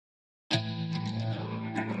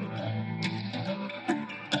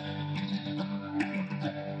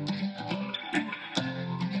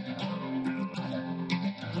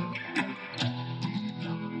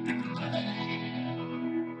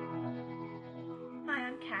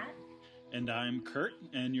Kat. And I'm Kurt,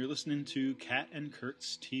 and you're listening to Kat and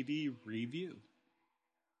Kurt's TV Review.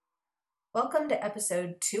 Welcome to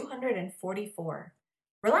episode 244.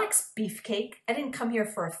 Relax, Beefcake. I didn't come here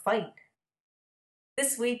for a fight.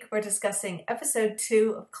 This week we're discussing episode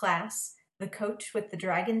 2 of Class, The Coach with the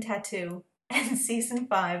Dragon Tattoo, and season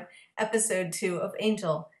 5, episode 2 of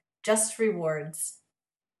Angel, Just Rewards.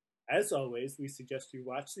 As always, we suggest you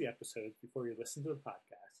watch the episodes before you listen to the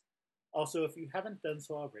podcast. Also, if you haven't done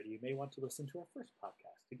so already, you may want to listen to our first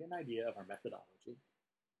podcast to get an idea of our methodology.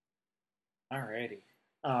 Alrighty.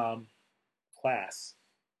 Class.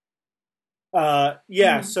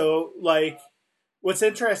 So, what's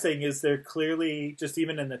interesting is they're clearly, just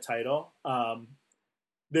even in the title,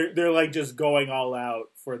 they're like just going all out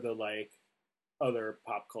for the, like, other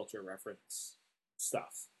pop culture reference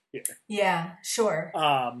stuff here. Yeah, sure.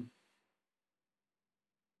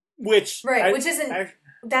 Which isn't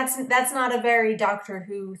that's not a very Doctor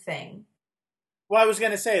Who thing. Well, I was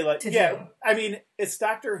gonna say, do. I mean, it's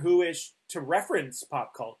Doctor Who-ish to reference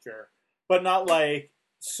pop culture, but not like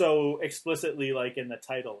so explicitly like in the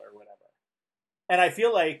title or whatever. And I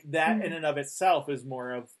feel like that in and of itself is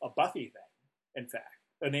more of a Buffy thing, in fact,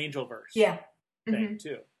 an Angelverse thing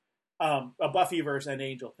too. A Buffyverse and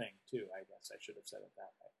Angel thing too. I guess I should have said it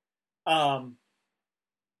that way.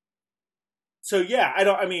 So yeah,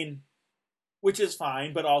 which is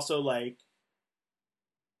fine, but also like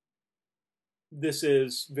this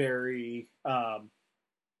is very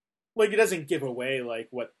like it doesn't give away like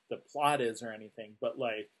what the plot is or anything, but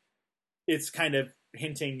like it's kind of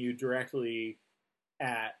hinting you directly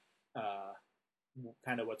at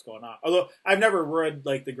kind of what's going on. Although I've never read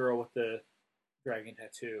like The Girl with the Dragon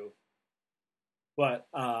Tattoo, but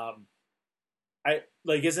I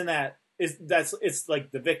like it's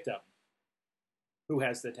like the victim who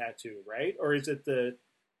has the tattoo, right? Or is it the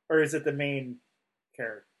main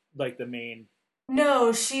character, like the main?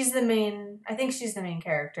 No, she's the main. I think she's the main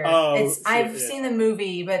character. Oh, I've seen the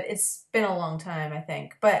movie, but it's been a long time, I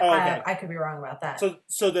think. But okay. I could be wrong about that.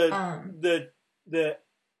 So the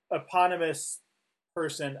eponymous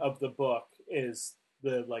person of the book is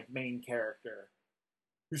the like main character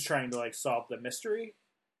who's trying to like solve the mystery.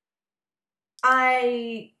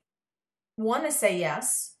 I want to say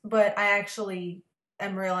yes, but I actually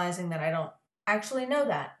am realizing that I don't actually know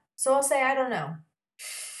that. So I'll say I don't know.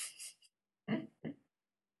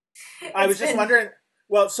 I was just wondering.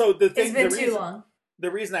 Well, so the thing, it's been too long. The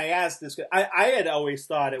reason I asked is I had always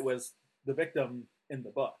thought it was the victim in the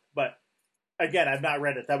book, but again, I've not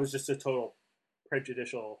read it. That was just a total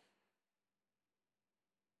prejudicial,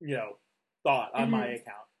 thought on my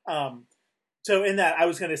account. So in that, I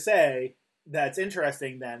was going to say that's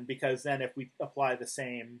interesting then, because then if we apply the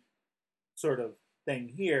same sort of thing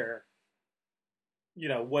here,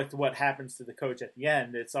 what happens to the coach at the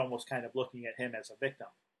end, it's almost kind of looking at him as a victim.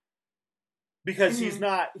 Because he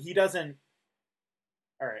doesn't,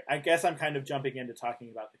 all right, I guess I'm kind of jumping into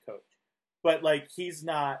talking about the coach. But, like, it's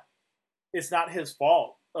not his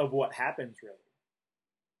fault of what happens, really.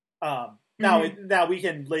 Now we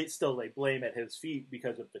can still lay blame at his feet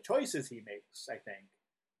because of the choices he makes, I think.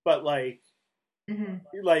 But, like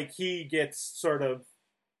he gets sort of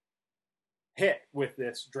hit with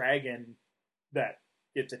this dragon that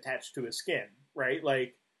gets attached to his skin, right?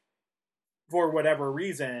 Like, for whatever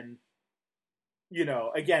reason,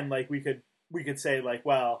 again, like we could say like,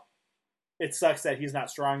 well, it sucks that he's not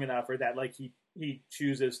strong enough, or that like he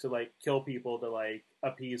chooses to like kill people to like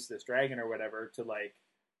appease this dragon or whatever, to like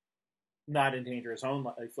not endanger his own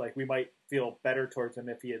life. Like we might feel better towards him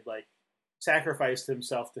if he had like sacrificed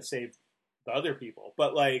himself to save the other people.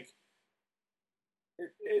 But like,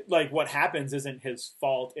 like what happens isn't his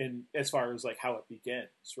fault in as far as like how it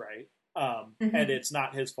begins, right? And it's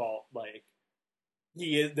not his fault. Like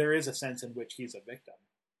there is a sense in which he's a victim.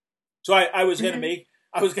 So I was going to make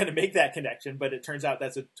that connection, but it turns out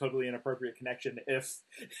that's a totally inappropriate connection if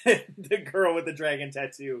the girl with the dragon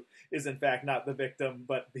tattoo is in fact not the victim,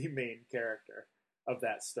 but the main character of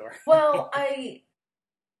that story. Well, I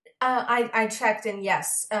checked, and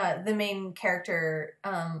yes, the main character,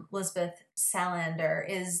 Lisbeth Salander,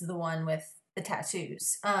 is the one with the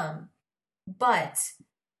tattoos. But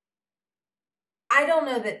I don't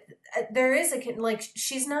know that there is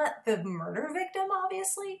she's not the murder victim,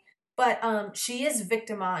 obviously, but she is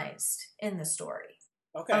victimized in the story.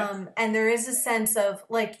 Okay. And there is a sense of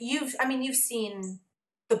like you've seen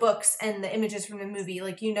the books and the images from the movie,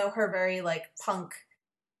 like her very like punk,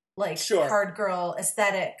 like hard girl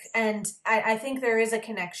aesthetic, and I think there is a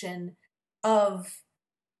connection of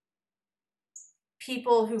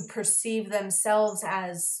people who perceive themselves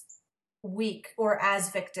as weak or as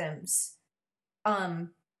victims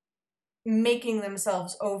making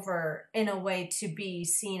themselves over in a way to be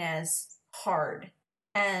seen as hard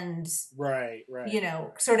and right.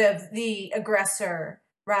 sort of the aggressor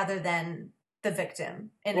rather than the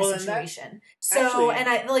victim in a situation. So,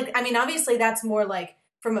 actually, and I mean, obviously that's more like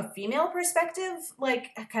from a female perspective,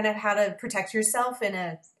 like kind of how to protect yourself in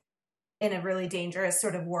a really dangerous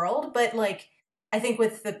sort of world. But like, I think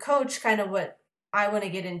with the coach, kind of what I want to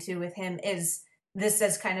get into with him is this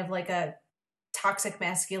as kind of like a toxic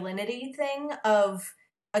masculinity thing of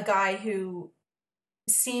a guy who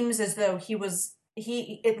seems as though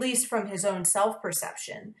he at least from his own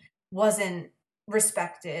self-perception wasn't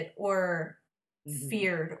respected or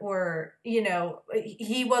feared, or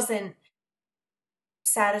he wasn't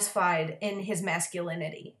satisfied in his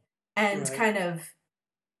masculinity, and kind of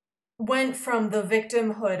went from the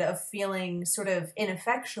victimhood of feeling sort of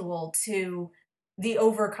ineffectual to the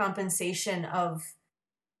overcompensation of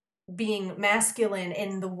being masculine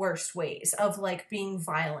in the worst ways, of like being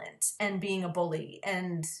violent and being a bully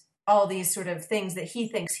and all these sort of things that he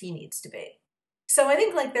thinks he needs to be. So I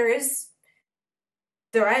think like there is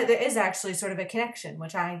actually sort of a connection,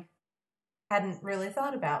 which I hadn't really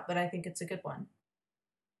thought about, but I think it's a good one.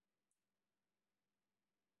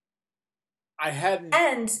 I hadn't,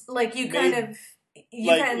 and like you kind of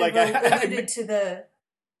alluded to the.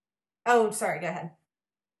 Oh, sorry. Go ahead.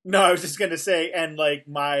 No, I was just going to say, and like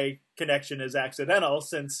my connection is accidental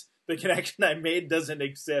since the connection I made doesn't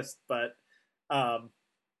exist. But I'm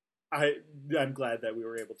glad that we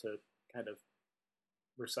were able to kind of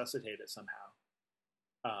resuscitate it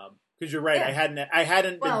somehow. Because you're right, yeah. I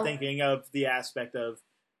hadn't been thinking of the aspect of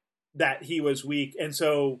that he was weak, and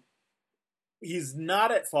so he's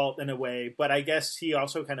not at fault in a way. But I guess he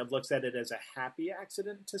also kind of looks at it as a happy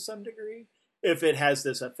accident to some degree, if it has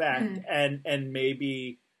this effect, and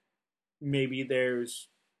maybe there's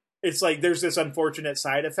this unfortunate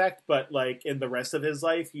side effect, but like in the rest of his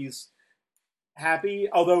life he's happy.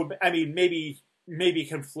 Although I mean maybe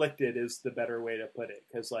conflicted is the better way to put it,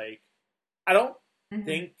 because like I don't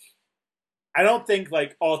think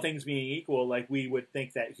like all things being equal, like we would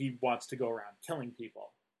think that he wants to go around killing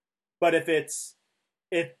people. But if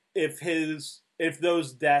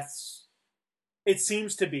those deaths, it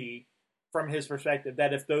seems to be from his perspective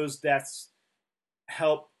that if those deaths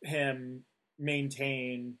help him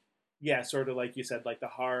maintain, sort of like you said, like the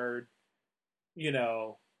hard,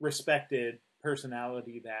 respected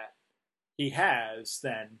personality that he has,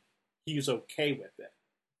 then he's okay with it.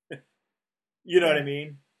 You know what I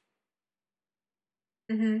mean?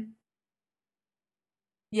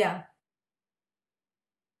 Yeah.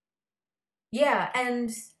 Yeah,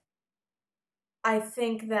 and I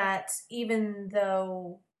think that even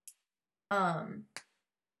though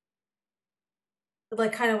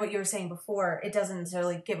like kind of what you were saying before, it doesn't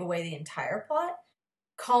necessarily give away the entire plot,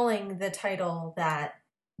 calling the title that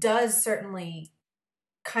does certainly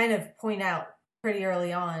kind of point out pretty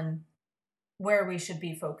early on where we should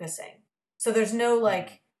be focusing. So there's no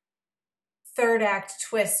like third act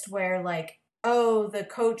twist where like, oh, the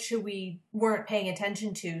coach who we weren't paying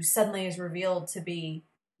attention to suddenly is revealed to be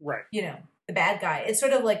the bad guy. It's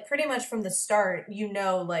sort of like pretty much from the start,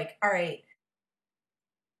 like, all right,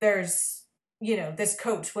 there's this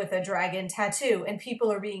coach with a dragon tattoo and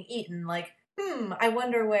people are being eaten. Like, I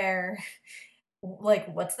wonder where, like,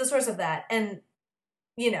 what's the source of that? And,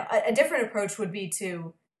 a different approach would be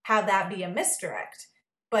to have that be a misdirect.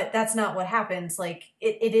 But that's not what happens. Like,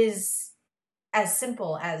 it is as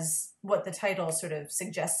simple as what the title sort of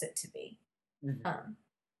suggests it to be.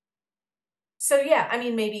 So, yeah, I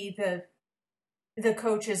mean, maybe the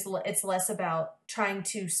coach it's less about trying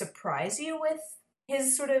to surprise you with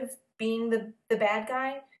his sort of being the bad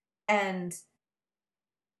guy, and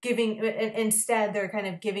instead they're kind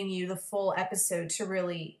of giving you the full episode to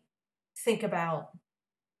really think about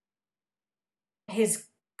his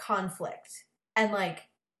conflict and like,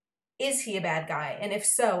 is he a bad guy, and if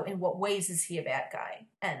so, in what ways is he a bad guy,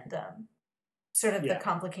 and sort of the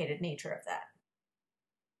complicated nature of that.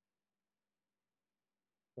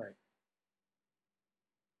 Right.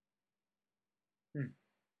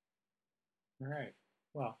 All right.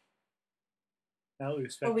 Well, now we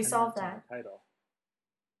spent we solved that title.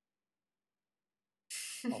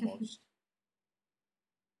 Almost.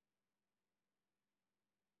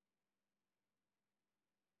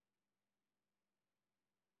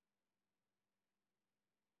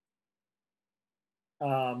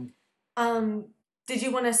 Did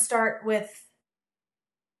you want to start with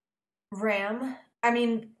Ram? I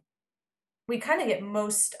mean, we kind of get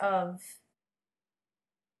most of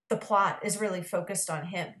the plot is really focused on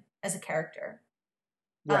him as a character.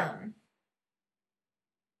 Right.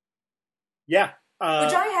 Yeah.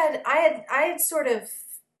 Which I'd sort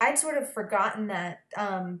of forgotten that.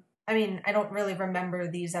 I mean, I don't really remember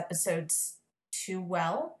these episodes too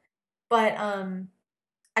well, but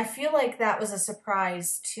I feel like that was a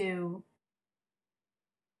surprise to.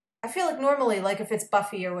 I feel like normally, like if it's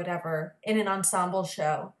Buffy or whatever in an ensemble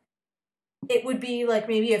show, it would be like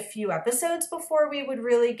maybe a few episodes before we would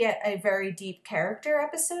really get a very deep character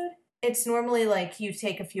episode. It's normally like you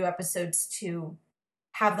take a few episodes to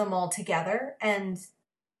have them all together and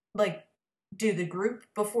like do the group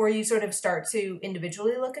before you sort of start to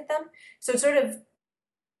individually look at them. So it sort of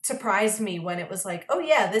surprised me when it was like, oh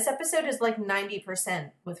yeah, this episode is like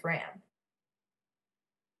 90% with Ram.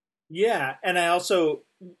 Yeah, and I also,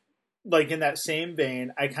 like, in that same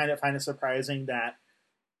vein, I kind of find it surprising that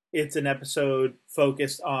it's an episode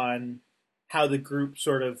focused on how the group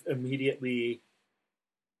sort of immediately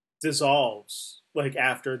dissolves, like,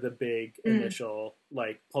 after the big initial,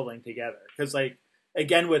 like, pulling together. Because, like,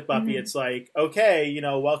 again with Buffy, it's like, okay, you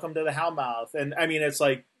know, welcome to the Hellmouth. And I mean, it's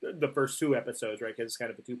like the first two episodes, right? Because it's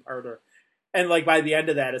kind of a two-parter. And like by the end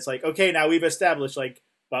of that, it's like, okay, now we've established like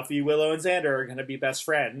Buffy, Willow, and Xander are going to be best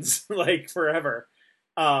friends like forever.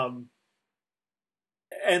 Um,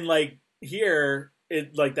 and like here,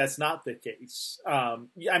 it like that's not the case. I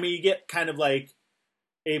mean, you get kind of like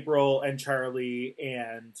April and Charlie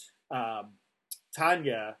and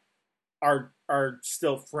Tanya are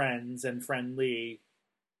still friends and friendly,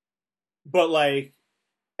 but like,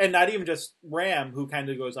 and not even just Ram who kind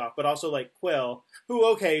of goes off, but also like Quill, who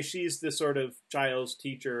okay, she's the sort of Giles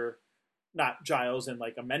teacher, not Giles in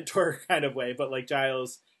like a mentor kind of way, but like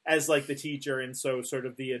Giles as like the teacher and so sort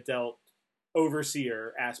of the adult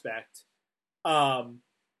overseer aspect.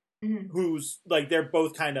 Who's like they're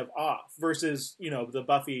both kind of off versus, you know, the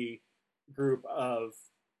Buffy group of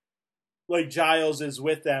like Giles is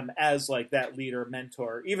with them as like that leader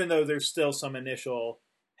mentor, even though there's still some initial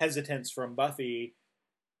hesitance from Buffy,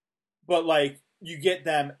 but like you get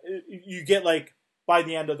like by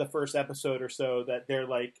the end of the first episode or so that they're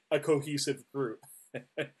like a cohesive group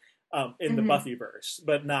in the Buffyverse,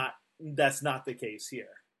 but that's not the case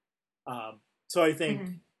here. So I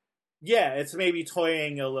think yeah, it's maybe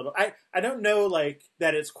toying a little. I don't know like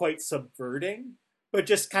that it's quite subverting, but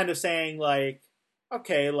just kind of saying like,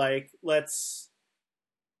 okay, like let's.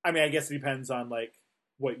 I mean, I guess it depends on like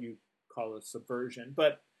what you call a subversion,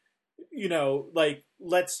 but you know, like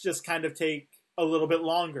let's just kind of take a little bit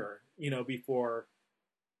longer, you know, before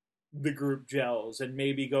the group gels and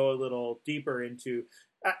maybe go a little deeper into.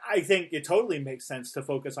 I think it totally makes sense to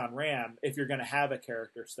focus on Ram if you're going to have a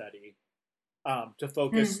character study. To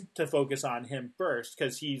focus on him first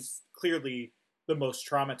because he's clearly the most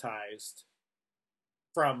traumatized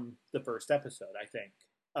from the first episode, I think,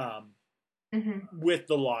 with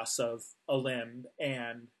the loss of a limb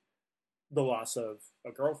and the loss of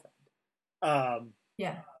a girlfriend.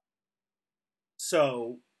 Yeah.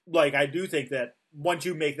 So, like, I do think that once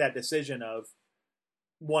you make that decision of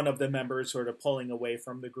one of the members sort of pulling away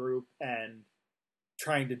from the group and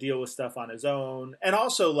trying to deal with stuff on his own, and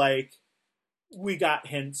also like we got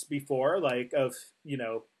hints before, like of, you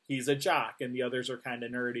know, he's a jock and the others are kind of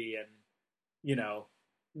nerdy and, you know,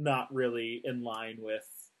 not really in line with.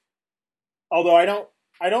 Although I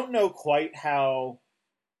don't know quite how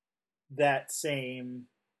that same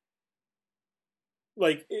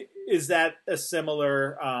like is that a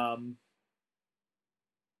similar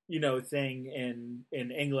you know thing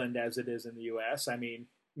in England as it is in the US. I mean,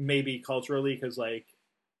 maybe culturally because like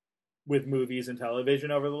with movies and television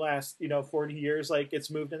over the last, you know, 40 years, like it's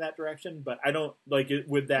moved in that direction, but I don't like it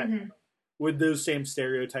would that would those same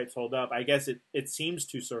stereotypes hold up? I guess it seems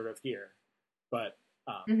to sort of here, but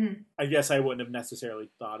I guess I wouldn't have necessarily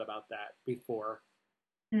thought about that before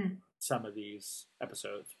some of these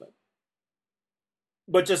episodes,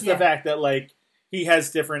 but just the fact that like he has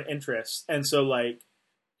different interests, and so like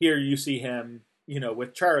here you see him, you know,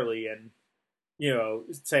 with Charlie and you know,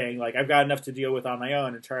 saying like I've got enough to deal with on my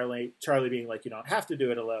own, and Charlie being like you don't have to do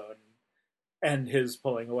it alone, and his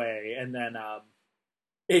pulling away, and then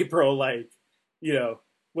April like you know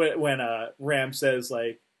when Ram says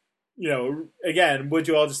like you know again would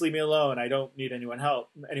you all just leave me alone, I don't need anyone's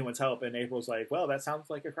help, and April's like well that sounds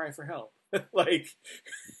like a cry for help like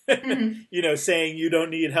you know saying you don't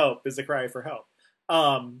need help is a cry for help.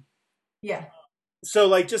 Yeah. So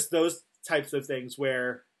like just those types of things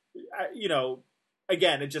where you know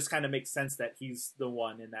again, it just kind of makes sense that he's the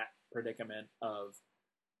one in that predicament of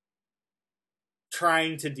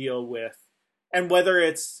trying to deal with, and whether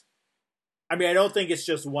it's, I mean, I don't think it's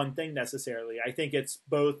just one thing necessarily. I think it's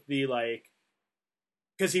both the like,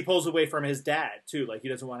 because he pulls away from his dad too. Like he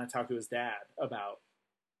doesn't want to talk to his dad about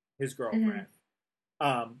his girlfriend.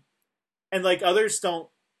 And like others don't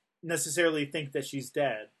necessarily think that she's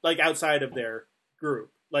dead, like outside of their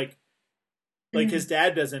group. Like his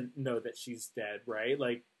dad doesn't know that she's dead, right?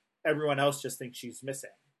 Like everyone else just thinks she's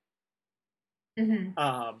missing. And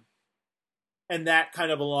that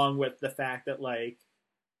kind of along with the fact that like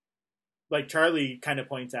Charlie kind of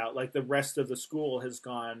points out, like the rest of the school has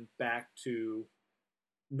gone back to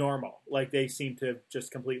normal. Like they seem to have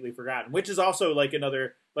just completely forgotten, which is also like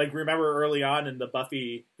another, like, remember early on in the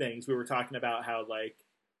Buffy things, we were talking about how like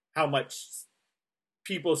how much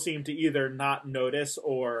people seem to either not notice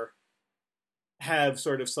or have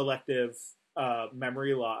sort of selective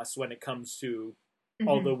memory loss when it comes to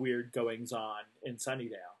all the weird goings on in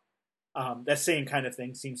Sunnydale. That same kind of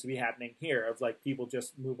thing seems to be happening here, of like people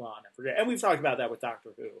just move on and forget. And we've talked about that with Doctor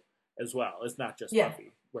Who as well. It's not just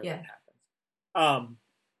Buffy where that happens.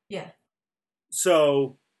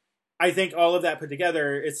 So I think all of that put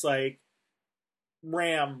together, it's like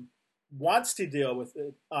Ram wants to deal with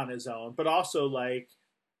it on his own, but also like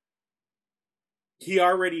he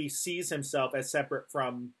already sees himself as separate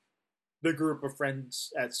from the group of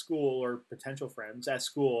friends at school, or potential friends at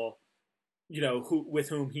school, you know, with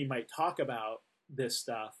whom he might talk about this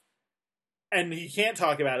stuff. And he can't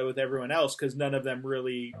talk about it with everyone else because none of them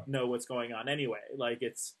really know what's going on anyway. Like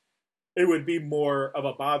it would be more of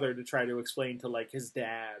a bother to try to explain to like his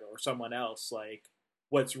dad or someone else like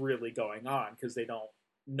what's really going on, because they don't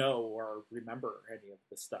know or remember any of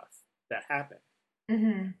the stuff that happened.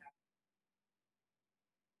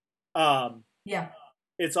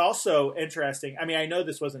 It's also interesting. I mean, I know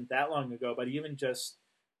this wasn't that long ago, but even just,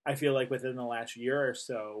 I feel like within the last year or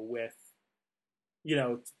so, with, you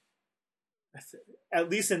know,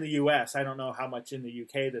 at least in the US, I don't know how much in the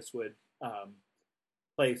UK this would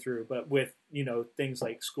play through, but with, you know, things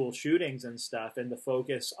like school shootings and stuff, and the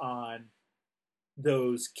focus on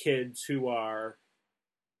those kids who are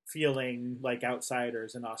feeling like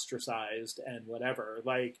outsiders and ostracized and whatever.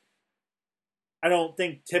 Like, I don't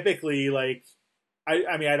think typically, like,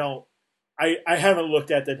 I mean, I haven't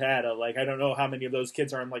looked at the data. Like, I don't know how many of those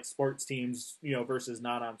kids are on like sports teams, you know, versus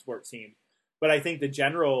not on sports teams. But I think the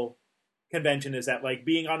general convention is that like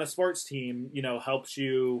being on a sports team, you know, helps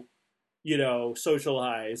you, you know,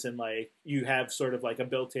 socialize, and like you have sort of like a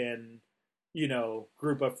built-in, you know,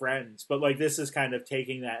 group of friends. But like this is kind of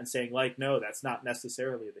taking that and saying like, no, that's not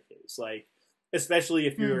necessarily the case. Like, especially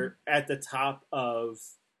if you're at the top of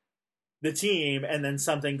the team and then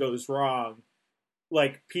something goes wrong,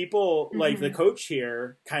 like people like the coach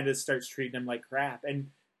here kind of starts treating him like crap.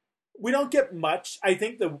 And we don't get much. I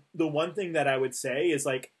think the one thing that I would say is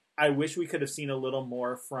like, I wish we could have seen a little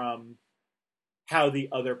more from how the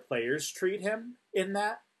other players treat him in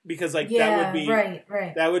that, because like that would be right.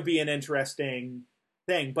 That would be an interesting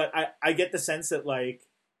thing. But I get the sense that like,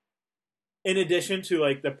 in addition to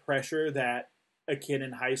like the pressure that a kid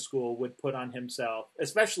in high school would put on himself,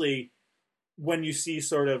 especially when you see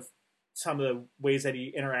sort of some of the ways that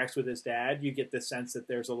he interacts with his dad, you get the sense that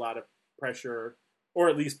there's a lot of pressure, or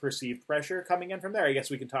at least perceived pressure, coming in from there. I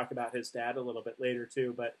guess we can talk about his dad a little bit later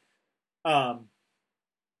too, but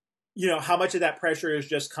you know, how much of that pressure is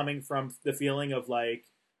just coming from the feeling of like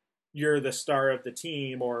you're the star of the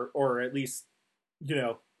team, or at least, you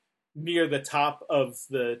know, near the top of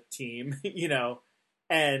the team, you know,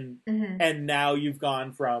 and now you've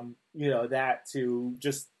gone from, you know, that to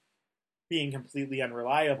just being completely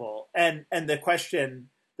unreliable. And the question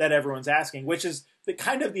that everyone's asking, which is the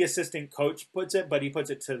kind of the assistant coach puts it, but he puts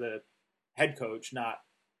it to the head coach,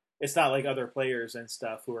 it's not like other players and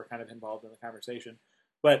stuff who are kind of involved in the conversation,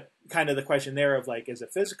 but kind of the question there of like, is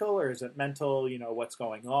it physical or is it mental? You know, what's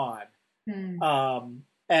going on?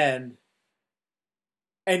 And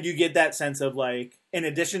you get that sense of like, in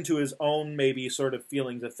addition to his own maybe sort of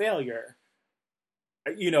feelings of failure,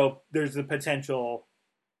 you know, there's the potential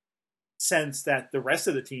sense that the rest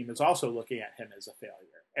of the team is also looking at him as a failure,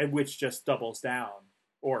 and which just doubles down,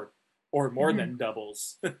 or more than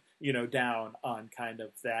doubles, you know, down on kind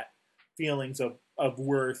of that feelings of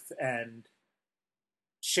worth and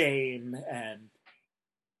shame and,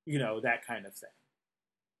 you know, that kind of thing.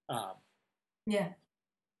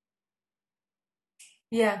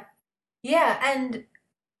 And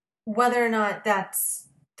whether or not that's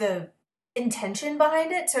the intention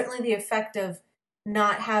behind it, certainly the effect of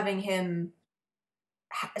not having him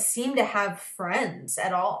seem to have friends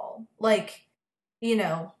at all, like, you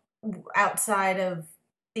know, outside of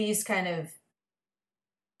these kind of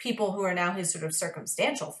people who are now his sort of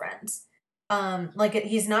circumstantial friends. Like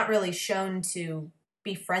he's not really shown to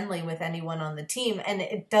be friendly with anyone on the team, and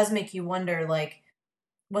it does make you wonder, like,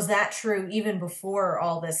 was that true even before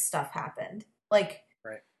all this stuff happened? Like,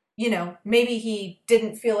 right. maybe he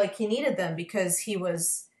didn't feel like he needed them because he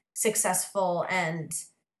was successful, and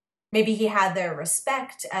maybe he had their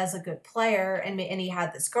respect as a good player, and he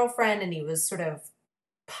had this girlfriend, and he was sort of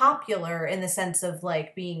popular in the sense of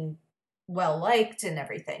like being well liked and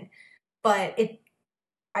everything. But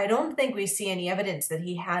I don't think we see any evidence that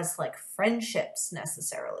he has like friendships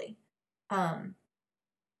necessarily.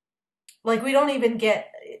 Like we don't even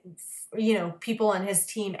get people on his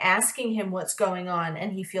team asking him what's going on,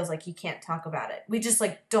 and he feels like he can't talk about it. We just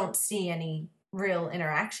like don't see any real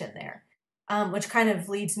interaction there, which kind of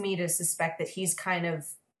leads me to suspect that he's kind of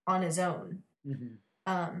on his own.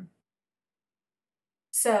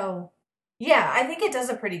 So yeah, I think it does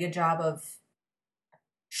a pretty good job of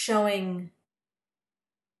showing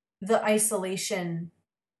the isolation.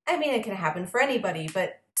 I mean, it can happen for anybody,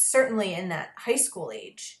 but certainly in that high school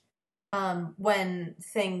age, when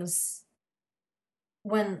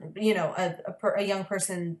a young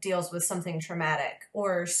person deals with something traumatic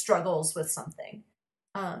or struggles with something,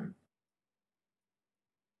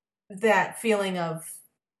 that feeling of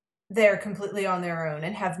they're completely on their own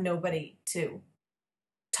and have nobody to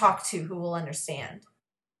talk to who will understand,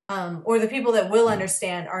 or the people that will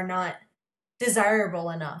understand are not desirable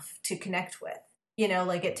enough to connect with.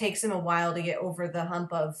 Like it takes them a while to get over the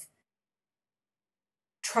hump of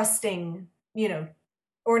trusting,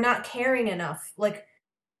 or not caring enough, like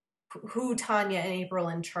who Tanya and April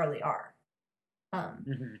and Charlie are.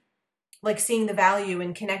 Like seeing the value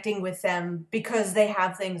in connecting with them because they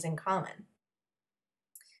have things in common.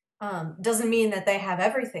 Doesn't mean that they have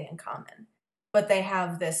everything in common, but they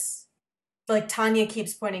have this, like Tanya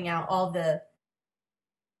keeps pointing out all the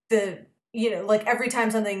like every time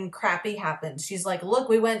something crappy happens, she's like, look,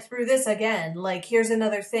 we went through this again. Like, here's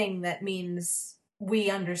another thing that means we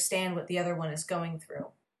understand what the other one is going through.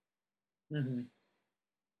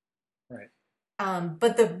 Right.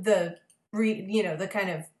 But the kind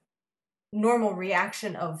of normal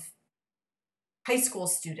reaction of high school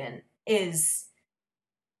student is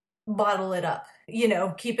bottle it up,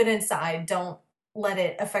 keep it inside. Don't let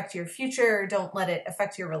it affect your future. Don't let it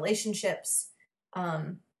affect your relationships.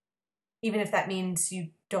 Even if that means you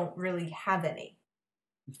don't really have any.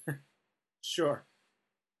 Sure.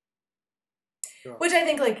 Which I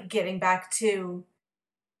think, like, getting back to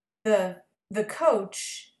the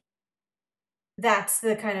coach, that's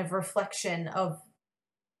the kind of reflection of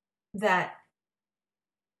that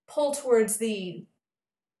pull towards the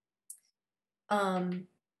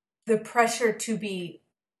pressure to be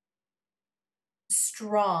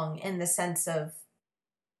strong in the sense of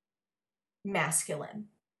masculine,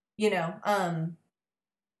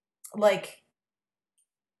 like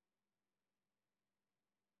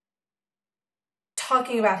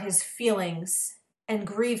talking about his feelings and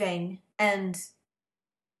grieving and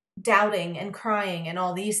doubting and crying and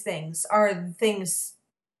all these things are things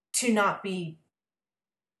to not be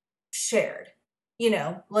shared,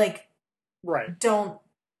 like, right. Don't,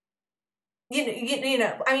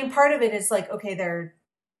 I mean, part of it is like, okay,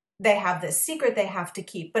 they have this secret they have to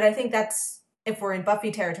keep, but I think that's, if we're in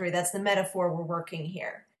Buffy territory, that's the metaphor we're working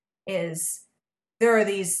here, is there are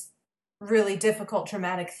these really difficult,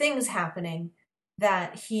 traumatic things happening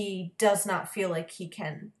that he does not feel like he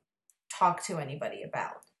can talk to anybody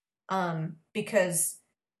about, because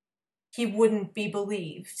he wouldn't be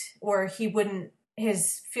believed, or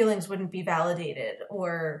his feelings wouldn't be validated,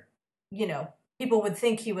 or, people would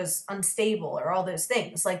think he was unstable, or all those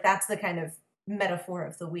things. Like, that's the kind of metaphor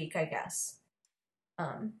of the week, I guess.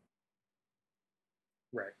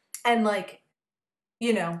 Right. And like,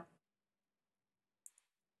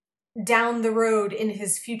 down the road in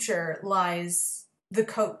his future lies the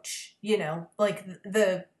coach, like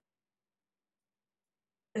the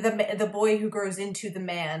boy who grows into the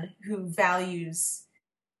man who values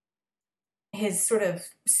his sort of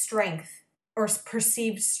strength or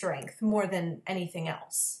perceived strength more than anything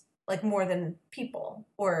else, like more than people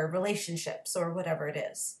or relationships or whatever it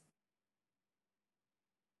is.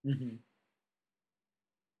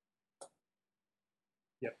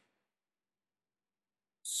 Yep.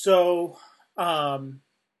 So, and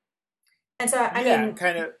so, I mean,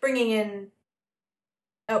 kind of bringing in,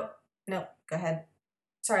 oh, no, go ahead.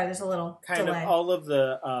 Sorry, there's a little kind delay. of all of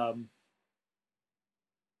the,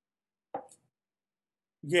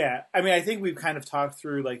 yeah, I mean, I think we've kind of talked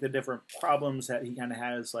through like the different problems that he kind of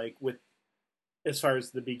has, like with, as far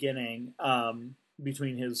as the beginning,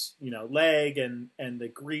 between his, leg and the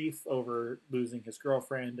grief over losing his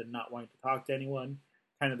girlfriend and not wanting to talk to anyone,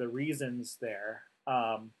 kind of the reasons there.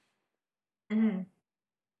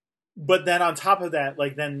 But then on top of that,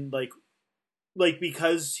 like, then like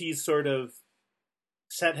because he's sort of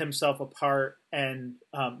set himself apart and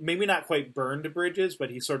maybe not quite burned bridges, but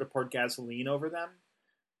he sort of poured gasoline over them.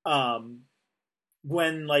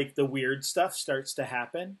 When like the weird stuff starts to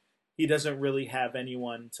happen, he doesn't really have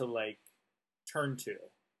anyone to like turn to,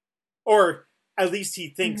 or at least he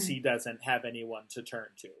thinks he doesn't have anyone to turn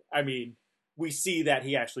to. I mean, we see that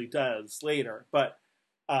he actually does later, but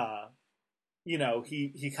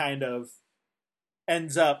he kind of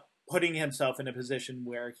ends up putting himself in a position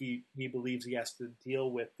where he believes he has to deal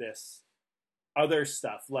with this other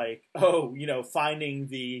stuff, like finding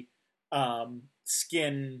the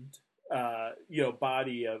skinned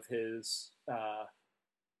body of his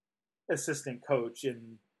assistant coach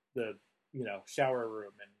in the shower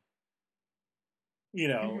room, and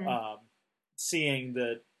seeing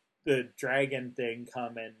the dragon thing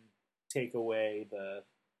come and take away the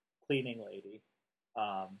cleaning lady,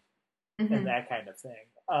 and that kind of thing.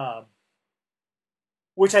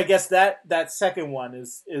 Which I guess that second one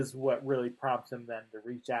is what really prompts him then to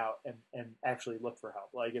reach out and actually look for help.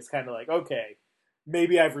 Like, it's kind of like, okay,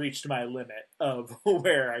 maybe I've reached my limit of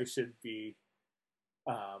where I should be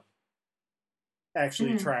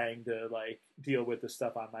actually trying to like deal with the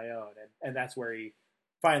stuff on my own, and that's where he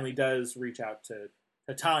finally does reach out to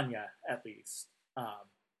Tanya, at least,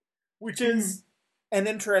 which is an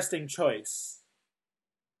interesting choice.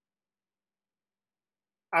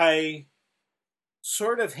 I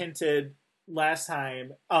sort of hinted last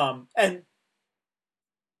time, and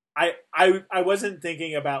I wasn't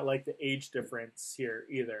thinking about like the age difference here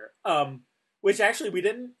either, which actually we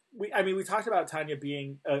didn't. We talked about Tanya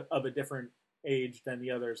being of a different age than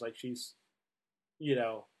the others. Like, she's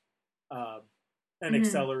an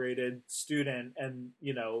accelerated student and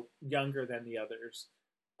younger than the others,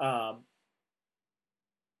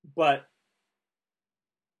 but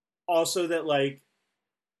also that like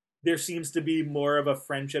there seems to be more of a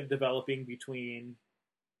friendship developing between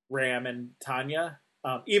Ram and Tanya,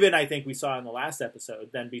 even I think we saw in the last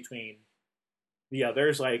episode, than between the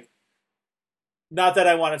others. Like, not that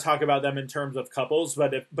I want to talk about them in terms of couples,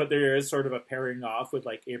 but there is sort of a pairing off with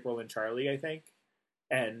like April and Charlie, I think,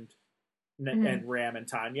 and Ram and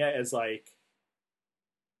Tanya as like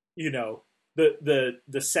the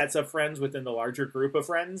sets of friends within the larger group of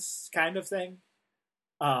friends kind of thing.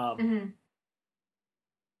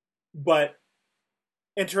 But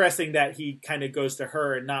interesting that he kind of goes to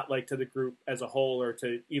her and not like to the group as a whole, or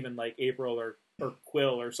to even like April or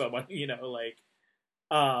Quill or someone, like,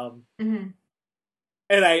 and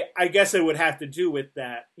I guess it would have to do with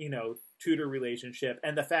that, tutor relationship,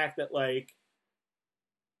 and the fact that like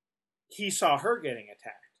he saw her getting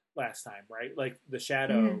attacked last time, right? Like the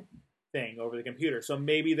shadow thing over the computer. So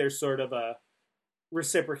maybe there's sort of a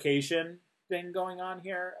reciprocation thing going on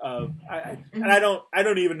here and I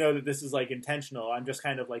don't even know that this is like intentional. I'm just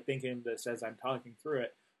kind of like thinking this as I'm talking through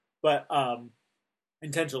it, but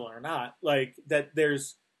intentional or not, like that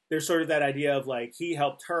there's sort of that idea of like he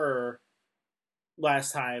helped her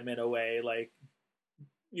last time in a way, like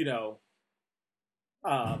in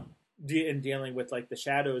dealing with like the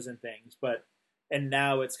shadows and things, and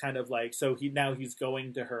now it's kind of like, so he's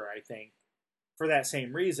going to her, I think, for that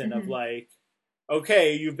same reason of like,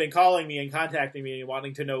 okay, you've been calling me and contacting me and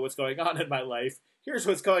wanting to know what's going on in my life. Here's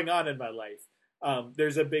what's going on in my life.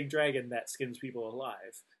 There's a big dragon that skins people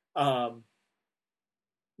alive.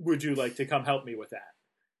 Would you like to come help me with that?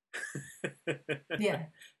 Yeah.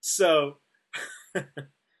 So,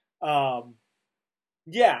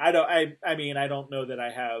 yeah, I don't know that I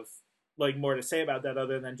have like more to say about that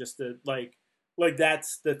other than just the like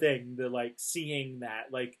that's the thing, the like seeing that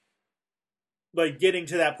like getting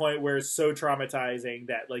to that point where it's so traumatizing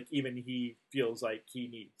that like even he feels like he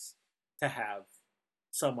needs to have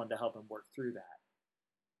someone to help him work through that.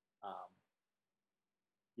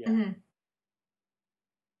 Yeah.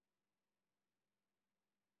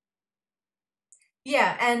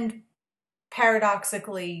 Yeah, and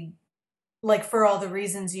paradoxically, like for all the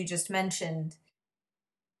reasons you just mentioned,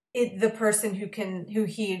 the person who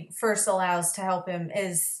he first allows to help him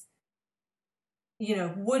is,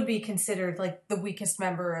 would be considered like the weakest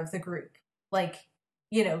member of the group. Like,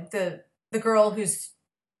 the girl who's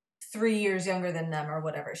 3 years younger than them or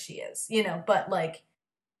whatever she is, but like,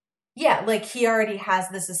 yeah, like he already has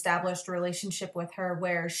this established relationship with her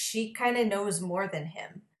where she kind of knows more than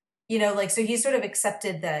him, like, so he's sort of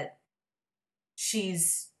accepted that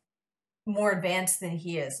she's more advanced than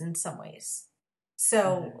he is in some ways.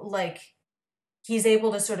 So like he's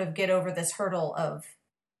able to sort of get over this hurdle of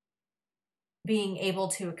being able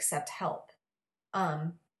to accept help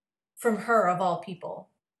from her of all people.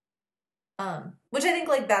 Which I think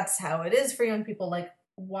like that's how it is for young people. Like,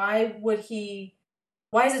 why would he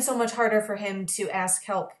why is it so much harder for him to ask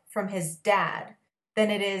help from his dad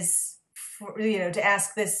than it is for, to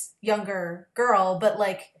ask this younger girl? But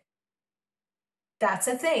like, that's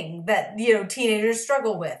a thing that, teenagers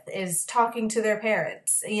struggle with, is talking to their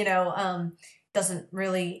parents. Doesn't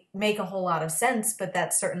really make a whole lot of sense, but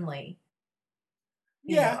that's certainly,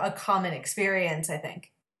 Yeah, a common experience, I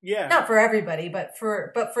think. yeah, Not for everybody, but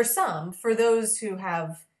for some, for those who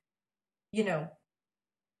have, you know,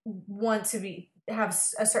 want to have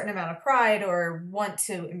a certain amount of pride, or want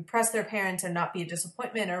to impress their parents and not be a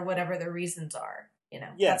disappointment, or whatever their reasons are.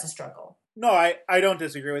 yeah. That's a struggle. No, I don't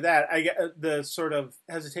disagree with that. I get the sort of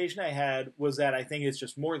hesitation I had was that I think it's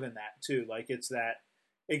just more than that too. Like it's that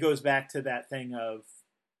it goes back to that thing of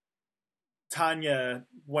Tanya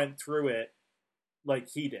went through it like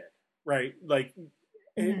he did, right? Like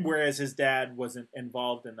Hmm. whereas his dad wasn't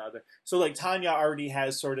involved in the other. So like Tanya already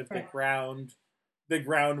has sort of Right. the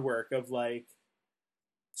groundwork of like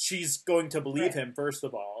she's going to believe Right. him first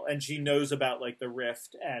of all, and she knows about like the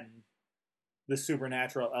rift and the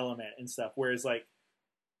supernatural element and stuff. Whereas like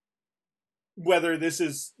whether this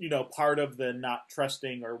is part of the not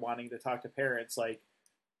trusting or wanting to talk to parents, like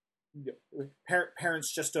parents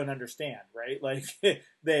just don't understand, right? Like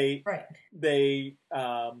they Right. they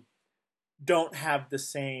don't have the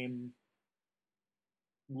same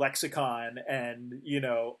lexicon and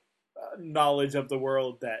knowledge of the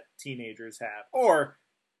world that teenagers have, or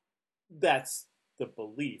that's the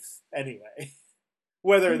belief anyway.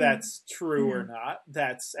 Whether Hmm. that's true or Hmm. not,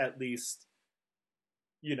 that's at least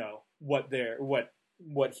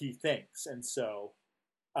what he thinks. And so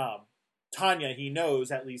um, Tanya, he knows,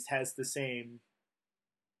 at least has the same,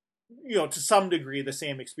 to some degree, the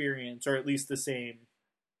same experience, or at least the same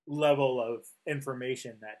level of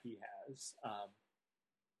information that he has,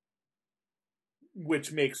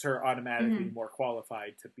 which makes her automatically Hmm. more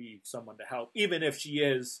qualified to be someone to help, even if she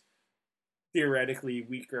is theoretically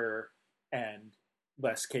weaker and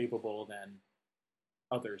less capable than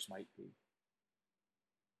others might be.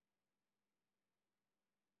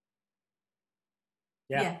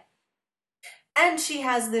 Yeah. Yeah. And she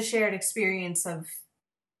has the shared experience of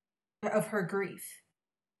her grief.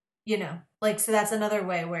 Like, so that's another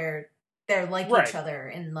way where they're like each Right. other,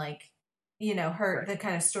 and like, her, Right. the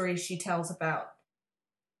kind of stories she tells about,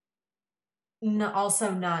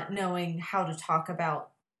 also not knowing how to talk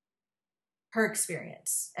about her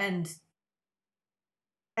experience, and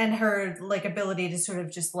her like ability to sort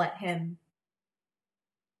of just let him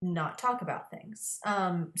not talk about things.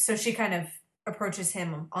 So she kind of approaches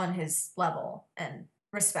him on his level and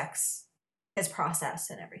respects his process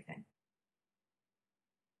and everything.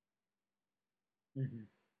 Mm-hmm.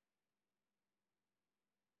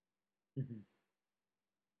 Mm-hmm.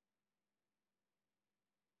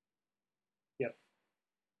 Yep.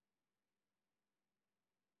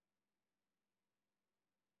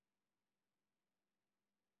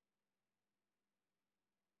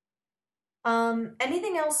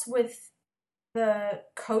 Anything else with the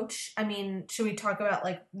coach? I mean, should we talk about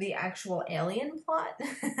like the actual alien plot?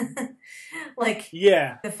 Like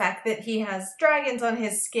Yeah. the fact that he has dragons on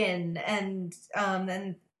his skin, and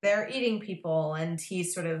they're eating people, and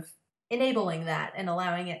he's sort of enabling that and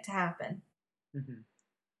allowing it to happen.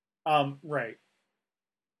 Mm-hmm. Right.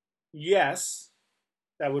 Yes,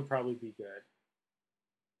 that would probably be good.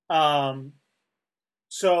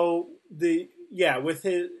 So the yeah, with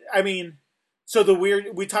his, I mean, so the weird,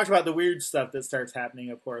 we talked about the weird stuff that starts happening,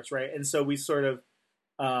 of course, right? And so we sort of,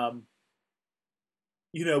 um,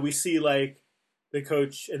 we see like the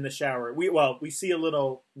coach in the shower. We see a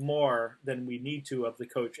little more than we need to of the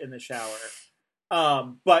coach in the shower.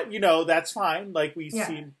 But that's fine. Like we Yeah.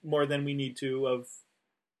 see more than we need to of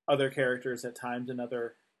other characters at times in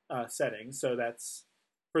other settings. So that's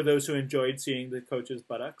for those who enjoyed seeing the coach's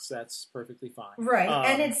buttocks. That's perfectly fine. Right.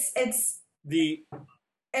 And it's The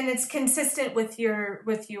and it's consistent with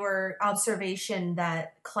your observation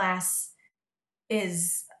that class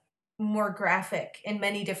is more graphic in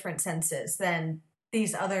many different senses than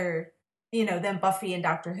these other, than Buffy and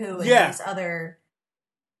Doctor Who and yeah, these other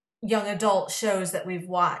young adult shows that we've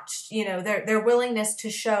watched. Their willingness to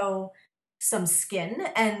show some skin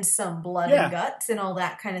and some blood and yeah. guts and all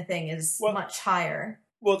that kind of thing is Well, much higher.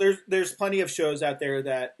 there's plenty of shows out there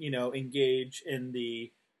that engage in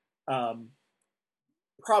the um,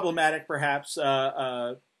 problematic, perhaps,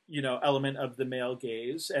 element of the male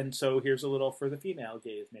gaze, and so here's a little for the female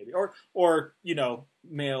gaze, maybe, or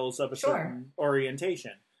males of a Sure. certain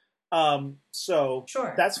orientation. So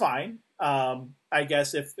Sure. that's fine. I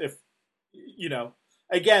guess if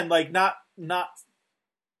again, like not.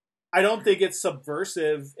 I don't think it's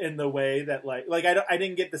subversive in the way that like I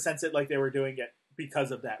didn't get the sense that like they were doing it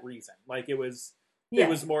because of that reason. Like it was Yeah. it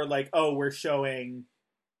was more like, oh, we're showing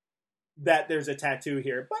that there's a tattoo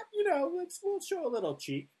here, but we'll show a little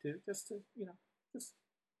cheek just to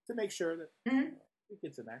make sure that Mhm. it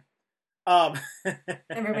gets in there.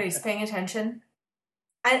 Everybody's paying attention.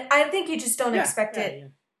 I think you just don't expect it. Yeah.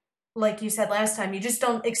 Like you said last time, you just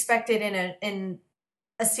don't expect it in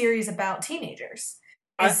a series about teenagers.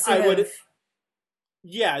 I would.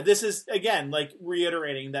 Yeah, this is again like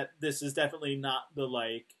reiterating that this is definitely not the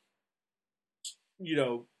like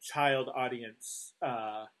child audience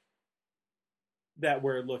that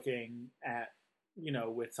we're looking at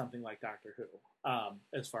with something like Doctor Who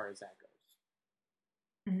as far as that goes.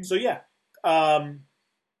 Mm-hmm. So yeah,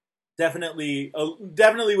 definitely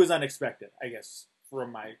was unexpected, I guess,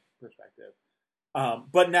 from my perspective.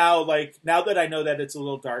 But now that I know that it's a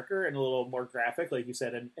little darker and a little more graphic, like you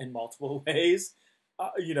said, in multiple ways,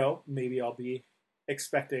 maybe I'll be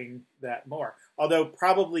expecting that more. Although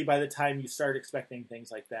probably by the time you start expecting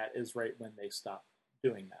things like that is right when they stop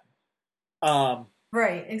doing them.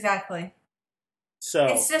 Right, exactly. So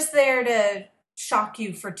it's just there to shock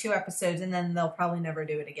you for 2 episodes, and then they'll probably never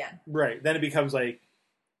do it again. Right. Then it becomes like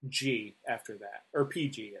G after that, or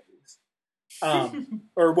PG at least.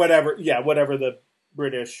 Or whatever, whatever the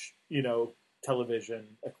British,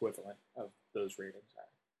 television equivalent of those ratings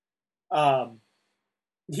are.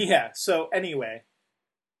 Yeah, so anyway,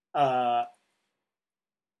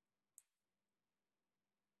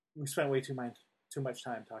 we spent way too much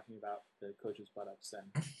time talking about the coach's buttocks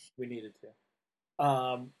than we needed to.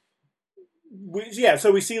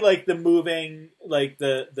 So we see like the moving, like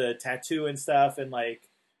the tattoo and stuff, and like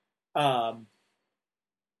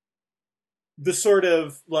the sort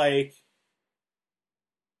of like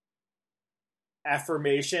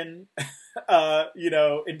affirmation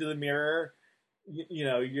into the mirror,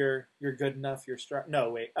 you're good enough, you're strong.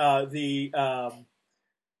 No, wait, I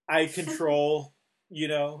control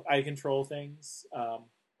I control things,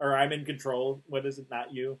 or I'm in control, what is it,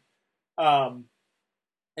 not you, and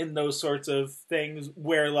those sorts of things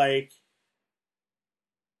where like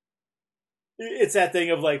it's that thing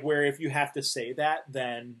of like where if you have to say that,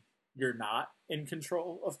 then you're not in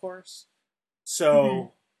control, of course.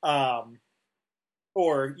 So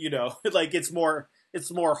or like it's more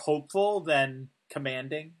hopeful than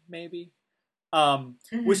commanding, maybe.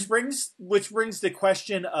 Which brings the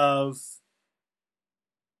question of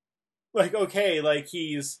like, okay, like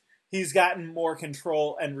he's gotten more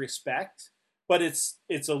control and respect, but it's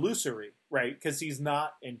illusory, right? Because he's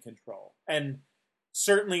not in control, and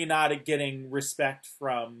certainly not getting respect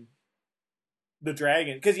from the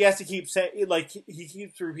dragon, because he has to keep saying, like, he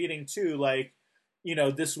keeps repeating too, like,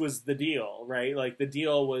 this was the deal, right? Like the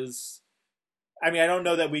deal was, I mean, I don't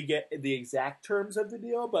know that we get the exact terms of the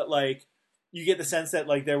deal, but like you get the sense that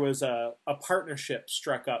like there was a partnership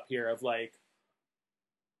struck up here of like,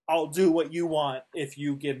 I'll do what you want if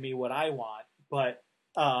you give me what I want, but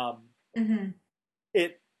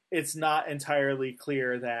it's not entirely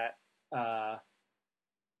clear that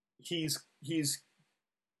he's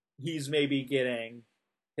maybe getting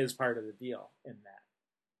his part of the deal in that.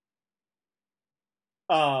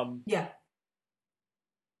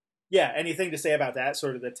 Yeah. Anything to say about that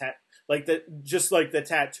sort of the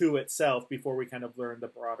tattoo itself before we kind of learn the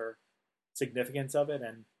broader significance of it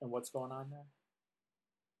and what's going on there?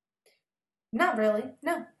 Not really.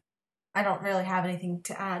 No, I don't really have anything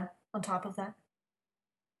to add on top of that.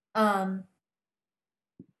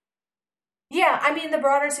 Yeah, I mean the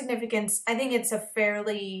broader significance, I think it's a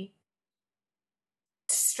fairly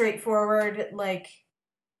straightforward like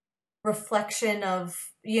reflection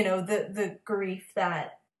of, the grief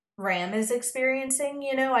that Ram is experiencing,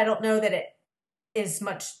 I don't know that it is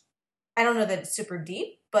much, I don't know that it's super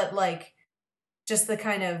deep, but like just the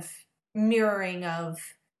kind of mirroring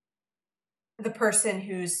of the person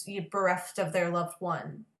who's bereft of their loved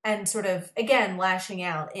one and sort of again lashing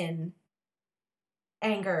out in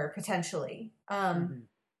anger potentially,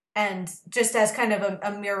 and just as kind of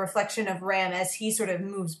a mere reflection of Ram as he sort of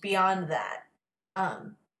moves beyond that.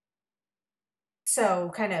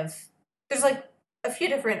 So kind of there's like a few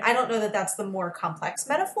different, I don't know that that's the more complex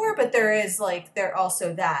metaphor, but there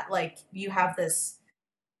also that like you have this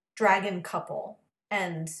dragon couple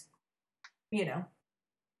and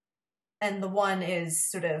and the one is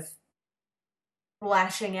sort of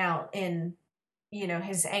lashing out in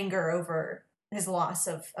his anger over his loss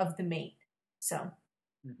of the mate. So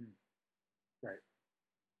right.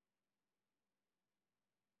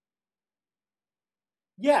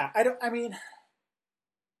 Yeah, I mean,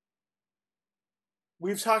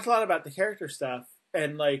 we've talked a lot about the character stuff,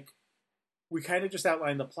 and like we kind of just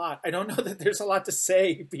outlined the plot. I don't know that there's a lot to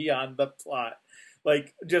say beyond the plot.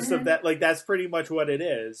 Like, just of that, like, that's pretty much what it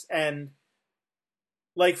is. And,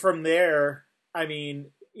 like, from there, I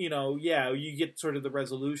mean, you know, yeah, you get sort of the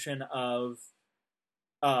resolution of,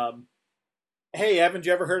 hey, haven't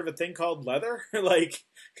you ever heard of a thing called leather? Like,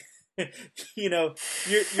 you know,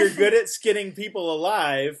 you're good at skinning people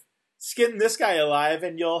alive. Skin this guy alive,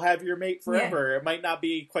 and you'll have your mate forever. Yeah. It might not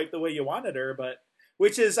be quite the way you wanted her, but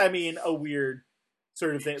which is, I mean, a weird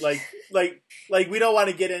sort of thing. Like we don't want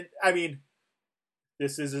to get in. I mean,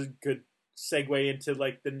 this is a good segue into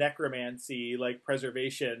like the necromancy, like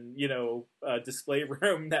preservation, you know, display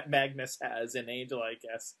room that Magnus has in Angel, I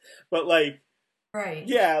guess. But like, right,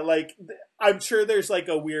 yeah, like I'm sure there's like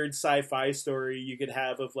a weird sci-fi story you could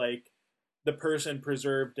have of like the person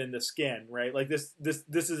preserved in the skin, right? Like this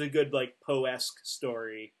is a good like Poe-esque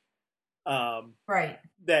story, right,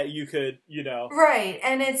 that you could, you know, right,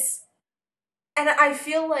 and I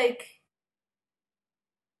feel like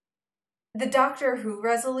the Doctor Who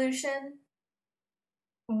resolution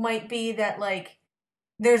might be that like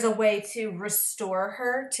there's a way to restore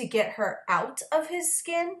her to get her out of his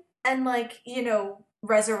skin and like, you know,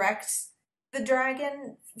 resurrect the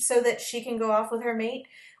dragon so that she can go off with her mate.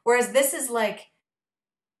 Whereas this is like,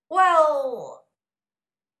 well,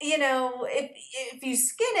 you know, if you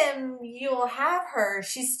skin him, you'll have her.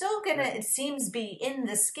 She's still gonna, it seems, be in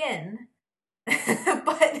the skin.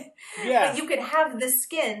 but you could have the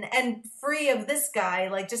skin and free of this guy,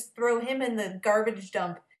 like just throw him in the garbage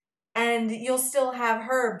dump and you'll still have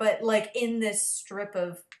her, but like in this strip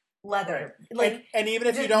of leather. Right. Like, and even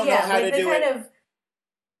if you don't know how to do it.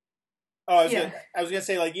 I was gonna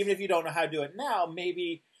say, like, even if you don't know how to do it now,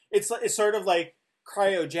 maybe it's sort of like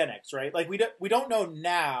cryogenics, right? Like we don't know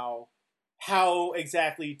now how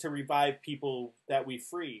exactly to revive people that we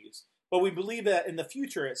freeze, but we believe that in the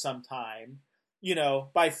future at some time, you know,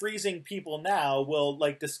 by freezing people now, we'll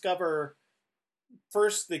like discover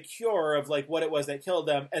first the cure of like what it was that killed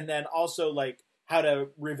them, and then also like how to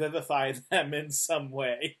revivify them in some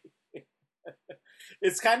way.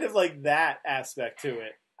 It's kind of like that aspect to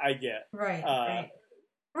it, I get.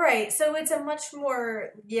 Right. So it's a much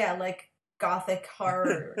more, like gothic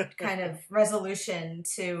horror kind of resolution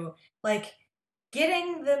to like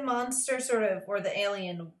getting the monster sort of, or the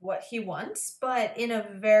alien, what he wants, but in a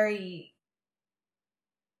very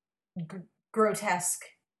grotesque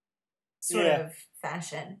sort of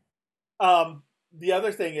fashion. The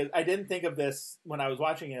other thing is, I didn't think of this when I was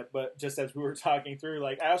watching it, but just as we were talking through,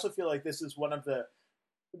 like, I also feel like this is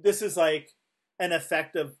like an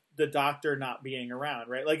effect of the Doctor not being around,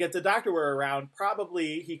 right? Like, if the Doctor were around,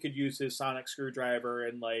 probably he could use his sonic screwdriver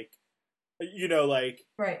and, like, you know, like,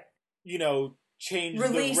 right, you know, change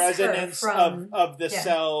release the resonance of the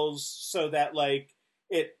cells so that, like,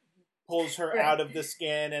 it pulls her out of the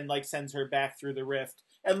skin and, like, sends her back through the rift.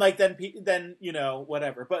 And, like, then, you know,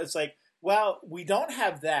 whatever. But it's like, well, we don't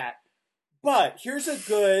have that, but here's a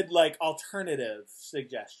good, like, alternative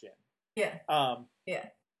suggestion. Yeah. Yeah.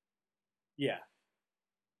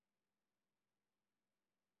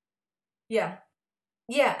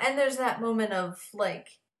 Yeah, and there's that moment of,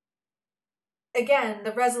 like, again,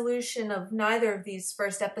 the resolution of neither of these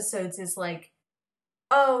first episodes is like,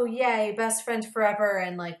 oh, yay, best friends forever,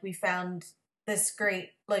 and, like, we found this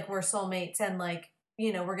great, like, we're soulmates, and, like,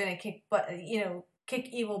 you know, we're gonna kick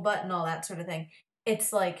evil butt and all that sort of thing.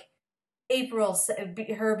 It's like April,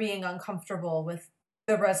 her being uncomfortable with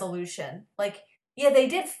the resolution. Like, yeah, they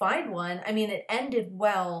did find one. I mean, it ended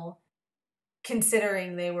well,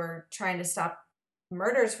 considering they were trying to stop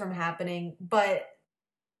murders from happening, but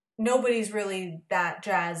nobody's really that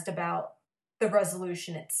jazzed about the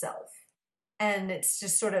resolution itself. And it's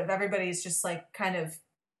just sort of, everybody's just like kind of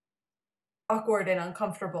awkward and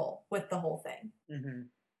uncomfortable with the whole thing. Mm-hmm.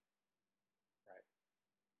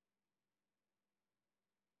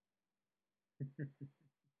 Right.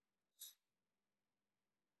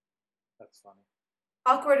 That's funny.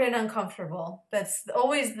 Awkward and uncomfortable. That's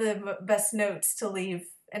always the best notes to leave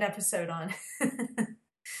an episode on.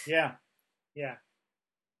 Yeah.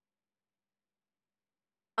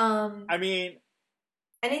 I mean,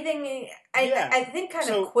 anything. I think kind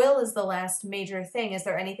of Quill is the last major thing. Is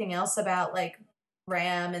there anything else about like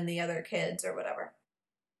Ram and the other kids or whatever?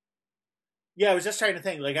 Yeah, I was just trying to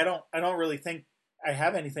think. Like, I don't really think I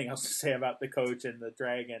have anything else to say about the coach and the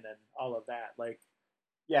dragon and all of that. Like,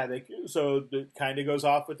 yeah, so it kind of goes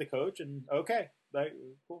off with the coach, and okay, like,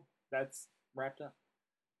 cool, that's wrapped up.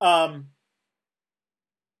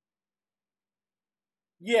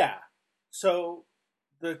 Yeah, so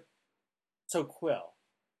Quill,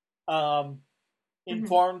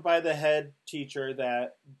 informed by the head teacher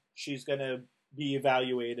that she's going to be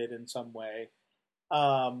evaluated in some way.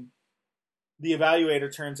 The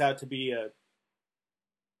evaluator turns out to be a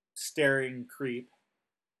staring creep.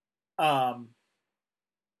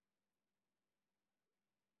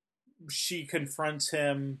 She confronts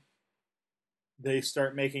him. They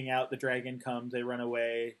start making out. The dragon comes. They run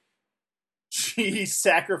away. She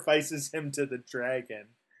sacrifices him to the dragon.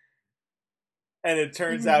 And it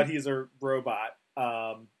turns out he's a robot,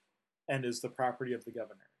 and is the property of the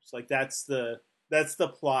governors. Like that's the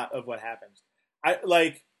plot of what happens. I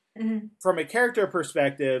like from a character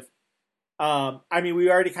perspective. I mean, we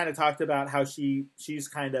already kind of talked about how she's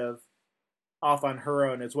kind of off on her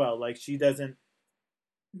own as well. Like she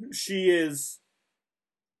is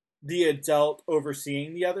the adult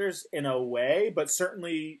overseeing the others in a way, but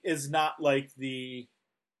certainly is not like the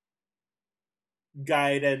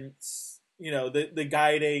guidance, the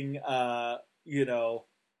guiding,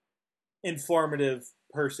 informative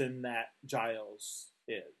person that Giles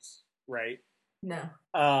is, right? No.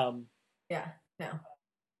 Yeah, no.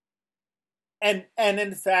 And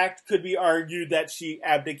in fact, could be argued that she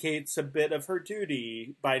abdicates a bit of her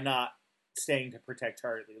duty by not staying to protect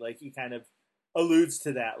Harley. Like he kind of alludes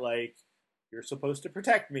to that, like, you're supposed to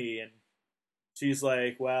protect me, and she's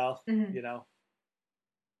like, well,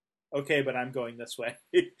 okay, but I'm going this way.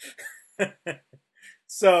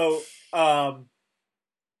 So,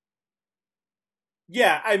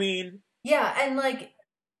 yeah, I mean... Yeah, and, like,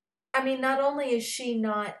 I mean, not only is she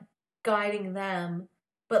not guiding them,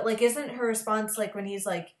 but, like, isn't her response, like, when he's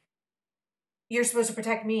like, you're supposed to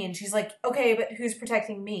protect me, and she's like, okay, but who's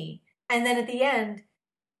protecting me? And then at the end,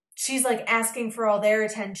 she's, like, asking for all their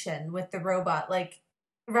attention with the robot. Like,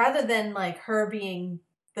 rather than, like, her being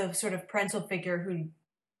the sort of parental figure who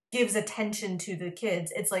gives attention to the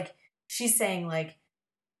kids, it's like, she's saying, like,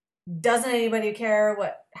 doesn't anybody care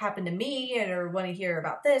what happened to me or want to hear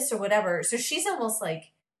about this or whatever? So she's almost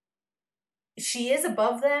like, she is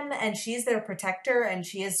above them and she's their protector and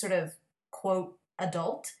she is sort of, quote,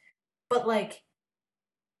 adult. But, like,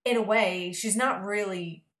 in a way, she's not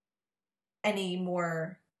really any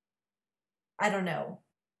more, I don't know,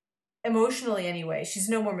 emotionally anyway, she's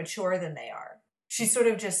no more mature than they are. She's sort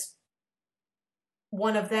of just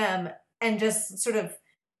one of them and just sort of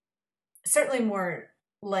certainly more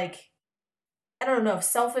like, I don't know if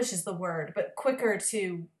selfish is the word, but quicker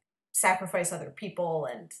to sacrifice other people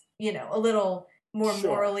and, a little more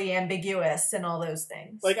morally ambiguous and all those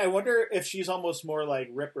things. Like, I wonder if she's almost more like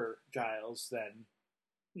Ripper Giles than,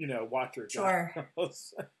 Watcher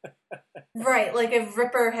Giles. Right, like if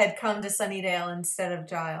Ripper had come to Sunnydale instead of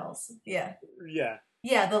Giles. Yeah. Yeah.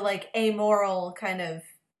 Yeah, the, like, amoral kind of,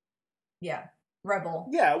 rebel.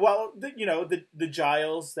 Yeah, well, the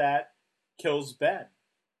Giles that kills Ben,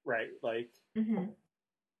 right? Like,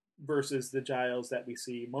 versus the Giles that we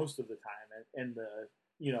see most of the time in the,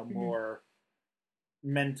 more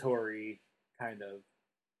mentory kind of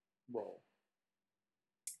role.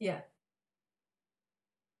 Yeah.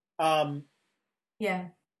 Yeah.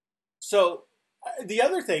 So the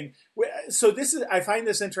other thing, so I find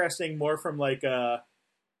this interesting more from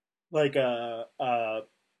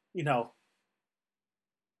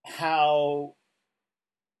how.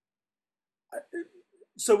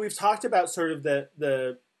 So we've talked about sort of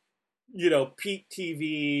the peak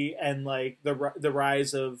TV and like the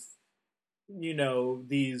rise of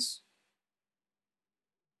these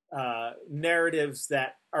narratives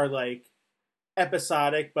that are like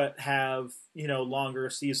episodic but have longer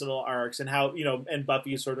seasonal arcs, and how and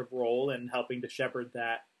Buffy's sort of role in helping to shepherd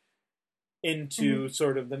that into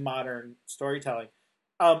sort of the modern storytelling.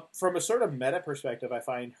 From a sort of meta perspective, I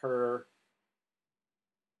find her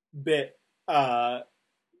bit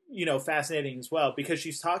fascinating as well, because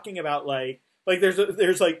she's talking about like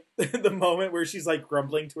there's like the moment where she's like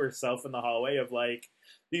grumbling to herself in the hallway of like,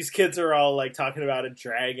 these kids are all like talking about a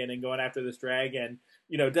dragon and going after this dragon.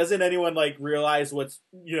 Doesn't anyone like realize what's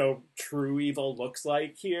true evil looks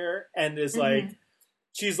like here? And is like,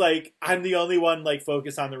 she's like, I'm the only one like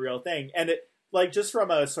focused on the real thing. And it like, just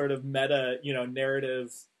from a sort of meta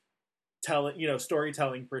narrative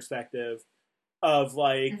storytelling perspective of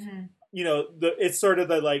like it's sort of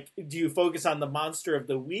the like, do you focus on the monster of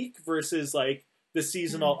the week versus like the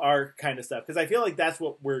seasonal arc kind of stuff? Because I feel like that's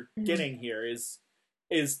what we're getting here is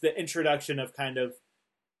the introduction of kind of,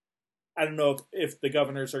 I don't know if the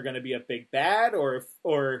governors are going to be a big bad or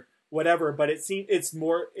whatever, but it seems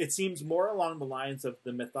more along the lines of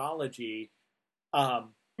the mythology,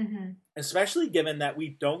 especially given that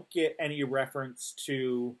we don't get any reference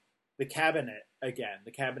to the cabinet again,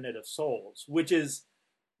 the Cabinet of Souls, which is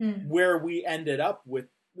where we ended up with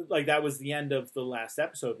like that was the end of the last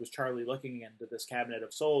episode, was Charlie looking into this cabinet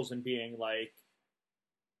of souls and being like,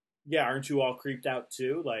 yeah, aren't you all creeped out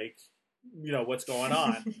too? Like, what's going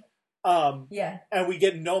on? Yeah. And we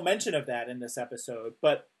get no mention of that in this episode,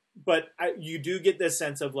 but you do get this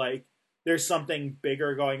sense of like there's something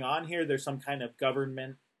bigger going on here. There's some kind of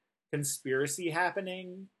government conspiracy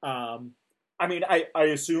happening. I mean, I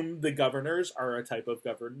assume the governors are a type of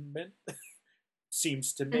government.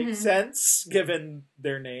 Seems to make sense given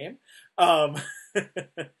their name. But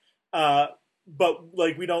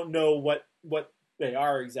like we don't know what they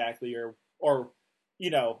are exactly, or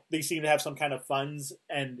they seem to have some kind of funds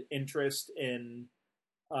and interest in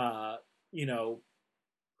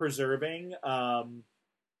preserving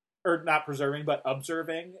or not preserving but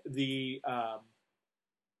observing the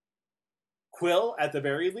Quill at the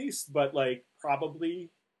very least, but like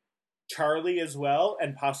probably Charlie as well,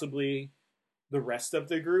 and possibly the rest of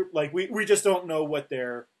the group. Like we just don't know what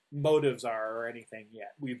their motives are or anything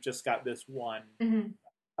yet. We've just got this one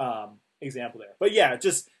example there. But yeah,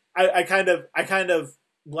 just I kind of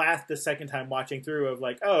laughed the second time watching through of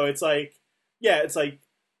like, oh, it's like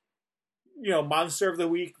monster of the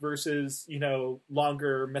week versus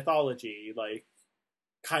longer mythology, like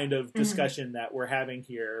kind of discussion that we're having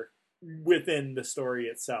here within the story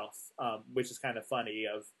itself, which is kind of funny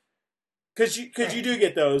of because you do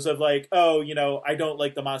get those of like, oh, I don't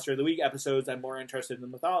like the monster of the week episodes, I'm more interested in the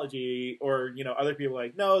mythology, or other people are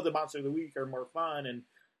like, no, the monster of the week are more fun, and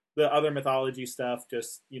the other mythology stuff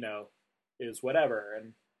just is whatever.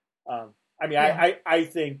 And I mean, yeah. I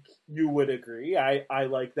think you would agree. I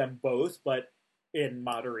like them both, but in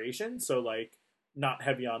moderation. So like not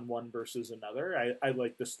heavy on one versus another. I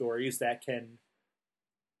like the stories that can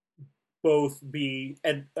both be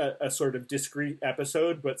a sort of discrete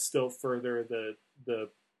episode, but still further the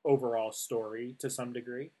overall story to some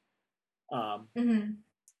degree.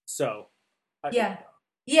 So, yeah,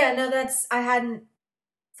 no, that's I hadn't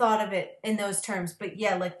thought of it in those terms, but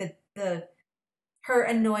yeah, like the her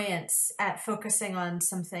annoyance at focusing on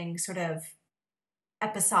something sort of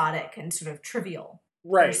episodic and sort of trivial,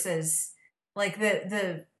 right, versus like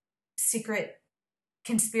the secret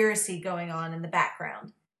conspiracy going on in the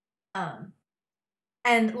background.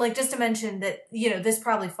 And like just to mention that, this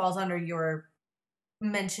probably falls under your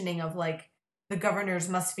mentioning of like the governors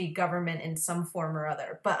must be government in some form or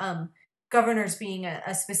other. But governors being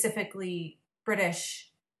a specifically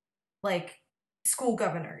British, like school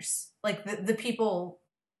governors, like the people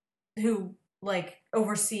who like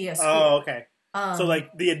oversee a school. Oh, okay. So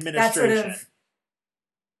like the administration. That sort of,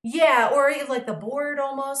 yeah, or like the board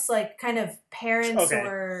almost, like kind of parents, okay,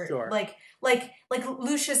 or sure. like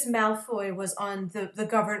Lucius Malfoy was on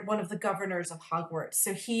one of the governors of Hogwarts,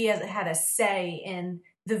 so he had a say in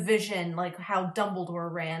the vision, like how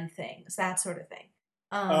Dumbledore ran things, that sort of thing.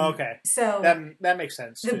 Okay, so that makes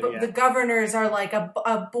sense. The governors are like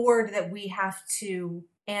a board that we have to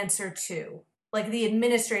answer to, like the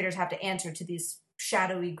administrators have to answer to these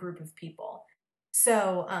shadowy group of people.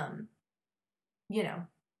 So,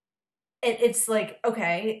 it's like,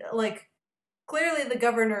 okay, like clearly the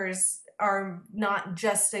governors are not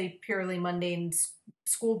just a purely mundane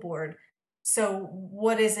school board. So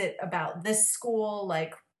what is it about this school?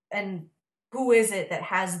 Like, and who is it that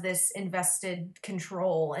has this invested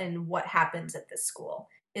control in what happens at this school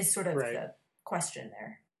is sort of the question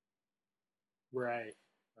there. Right.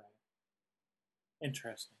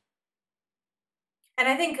 Interesting. And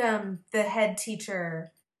I think the head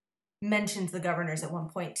teacher mentions the governors at one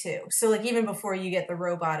point too. So like even before you get the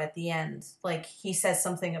robot at the end, like he says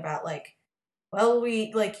something about like, well,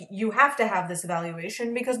 you have to have this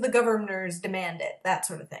evaluation because the governors demand it, that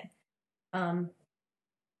sort of thing.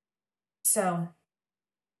 So,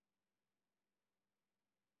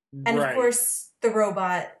 and of course the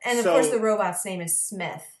robot's name is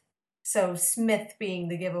Smith. So Smith being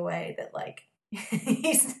the giveaway that like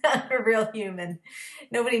he's not a real human.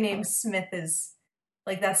 Nobody named Smith is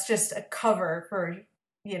like, that's just a cover for,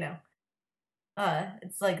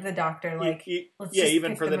 it's like the doctor, like let's just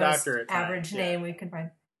even for the doctor, it's average name we can find.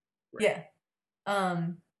 Right. Yeah.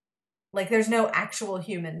 Like there's no actual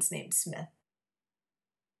humans named Smith.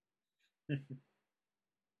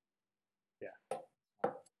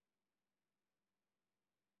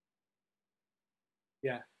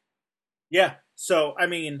 Yeah. So I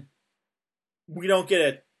mean, we don't get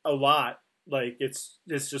it a lot. Like it's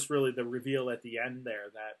just really the reveal at the end there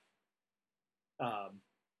that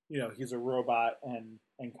he's a robot and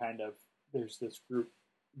kind of there's this group,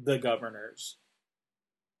 the governors.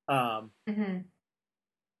 Yeah.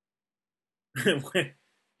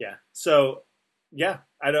 So yeah,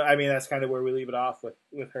 I mean that's kind of where we leave it off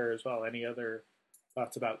with her as well. Any other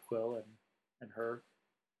thoughts about Quill and her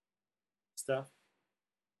stuff?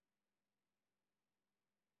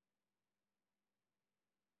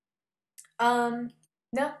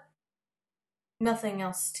 No, nothing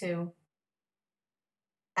else to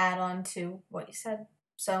add on to what you said.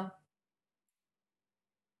 So,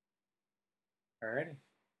 Alrighty.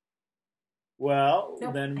 Well,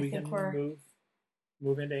 nope, then I we think can we're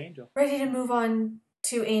move into Angel. ready to move on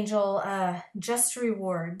to Angel. Just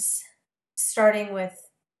rewards, starting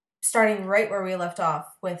right where we left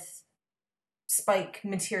off with Spike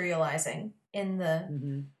materializing in the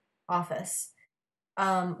Mm-hmm. office.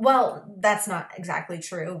 Well, that's not exactly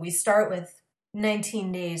true. We start with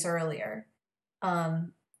 19 days earlier,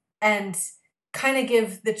 and kind of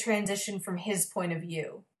give the transition from his point of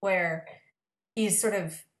view, where he's sort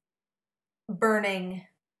of burning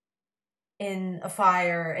in a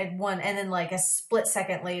fire at one, and then like a split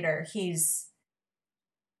second later, he's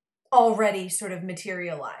already sort of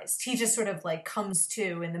materialized. He just sort of like comes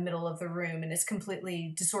to in the middle of the room and is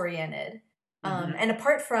completely disoriented. Mm-hmm. And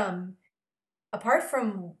apart from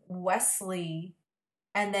Wesley,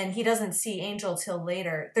 and then he doesn't see Angel till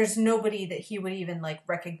later, there's nobody that he would even like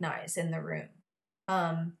recognize in the room.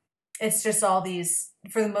 It's just all these,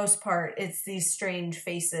 for the most part, it's these strange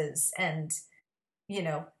faces, and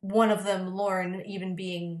one of them, Lorne, even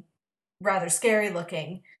being rather scary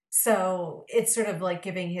looking. So it's sort of like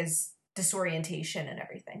giving his disorientation and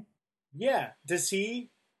everything. Yeah.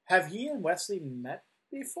 Have he and Wesley met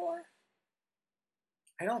before?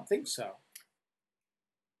 I don't think so.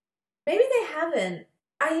 Maybe they haven't.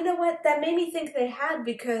 You know what? That made me think they had,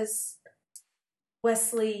 because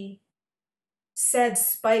Wesley said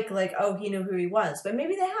Spike, like, oh, he knew who he was, but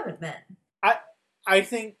maybe they haven't met. I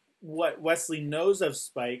think what Wesley knows of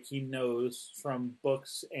Spike, he knows from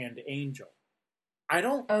books and Angel. I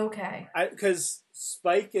don't. Okay. Because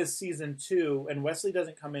Spike is season 2, and Wesley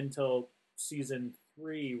doesn't come in till season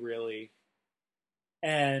 3, really.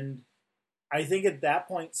 And I think at that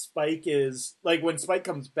point, Spike is like, when Spike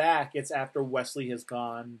comes back, it's after Wesley has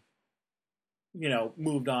gone,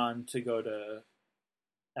 moved on to go to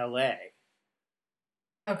LA.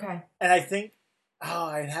 Okay. And I think,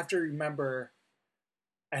 I'd have to remember.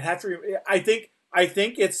 I think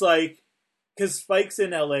it's like, because Spike's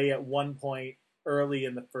in LA at one point early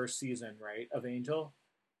in the first season, right, of Angel,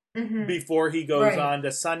 before he goes on to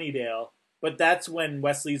Sunnydale. But that's when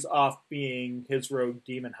Wesley's off being his rogue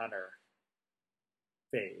demon hunter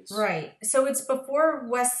phase. Right. So it's before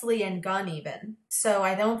Wesley and Gunn even. So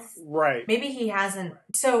I don't. Right. Maybe he hasn't.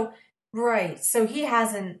 So right. So he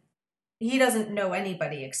hasn't. He doesn't know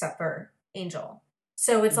anybody except for Angel.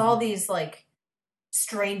 So it's all these like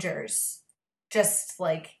strangers just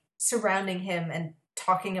like surrounding him and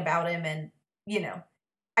talking about him, and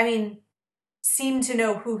I mean, seem to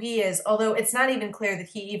know who he is, although it's not even clear that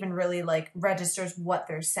he even really like registers what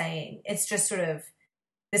they're saying. It's just sort of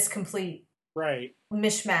this complete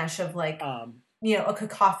mishmash of like a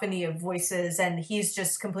cacophony of voices, and he's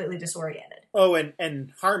just completely disoriented. Oh,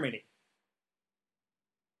 and Harmony.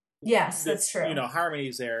 Yes, that's true.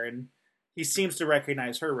 Harmony's there, and he seems to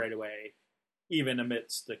recognize her right away, even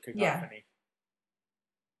amidst the cacophony. Yeah.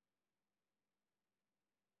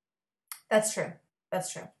 That's true.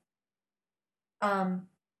 That's true. And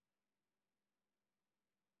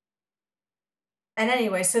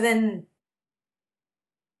anyway, so then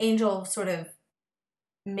Angel sort of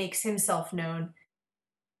makes himself known,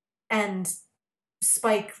 and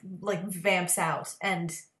Spike like vamps out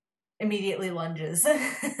and immediately lunges.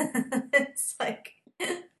 It's like,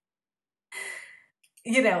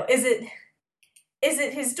 is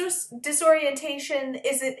it his disorientation?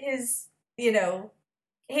 Is it his,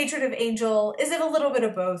 hatred of Angel? Is it a little bit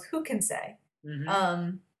of both? Who can say?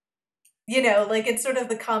 Mm-hmm. Like it's sort of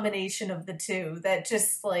the combination of the two that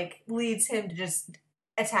just like leads him to just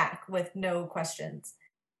attack with no questions.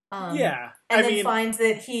 And then finds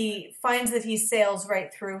that he sails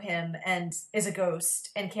right through him and is a ghost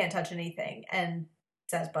and can't touch anything and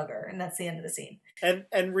says bugger, and that's the end of the scene.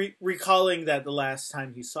 And recalling that the last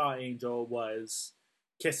time he saw Angel was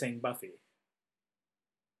kissing Buffy.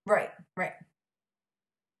 Right.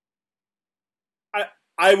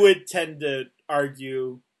 I would tend to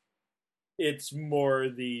argue it's more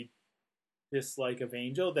the dislike of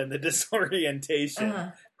Angel than the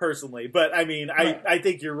disorientation, personally. But I mean, I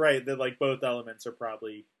think you're right that like both elements are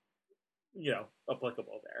probably,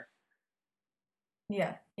 applicable there.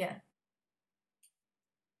 Yeah.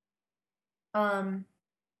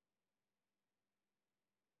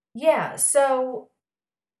 Yeah, so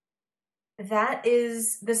that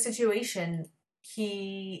is the situation.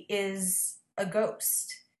 He is a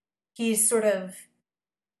ghost. He's sort of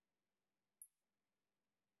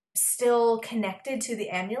still connected to the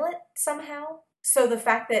amulet somehow. So the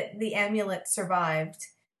fact that the amulet survived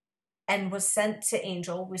and was sent to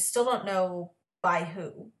Angel, we still don't know by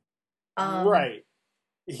who. Right.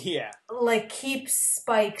 Yeah. Like keeps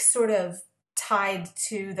Spike sort of tied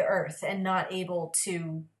to the earth and not able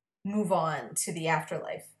to move on to the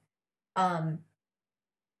afterlife. And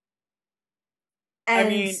I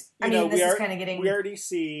mean, this is kind of getting. We already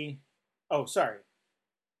see. Oh, sorry.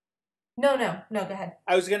 No, go ahead.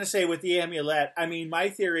 I was going to say with the amulet, I mean, my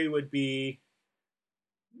theory would be,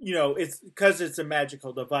 it's because it's a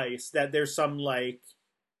magical device that there's some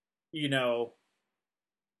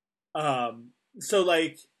so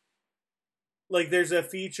like there's a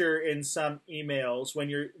feature in some emails when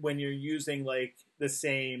you're using like the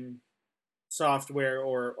same software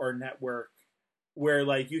or network where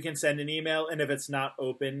like you can send an email and if it's not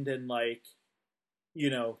opened in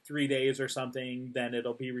 3 days or something, then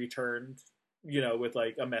it'll be returned, with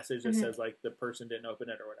like a message that says like the person didn't open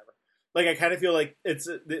it or whatever. Like I kind of feel like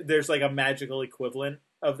there's like a magical equivalent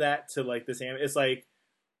of that to like this it's like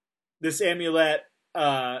this amulet,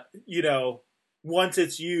 once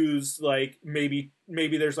it's used, like maybe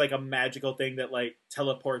there's like a magical thing that like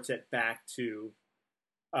teleports it back to.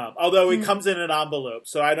 Although it comes in an envelope,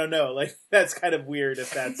 so I don't know. Like that's kind of weird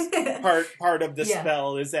if that's part of the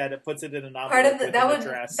spell is that it puts it in an envelope part of the, with that an would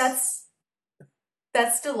address.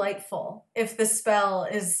 That's delightful. If the spell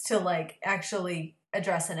is to like actually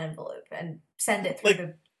address an envelope and send it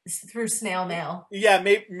through through snail mail. Yeah,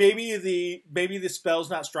 maybe the spell's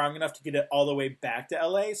not strong enough to get it all the way back to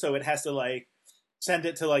LA, so it has to like send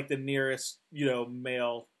it to like the nearest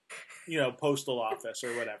mail, postal office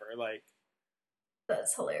or whatever. Like.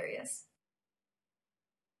 That's hilarious.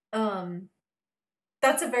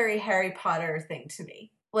 That's a very Harry Potter thing to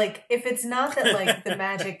me. Like, if it's not that, like, the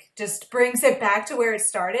magic just brings it back to where it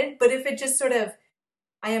started, but if it just sort of,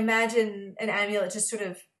 I imagine an amulet just sort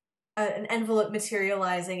of, an envelope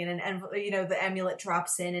materializing and an envelope, the amulet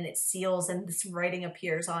drops in and it seals and this writing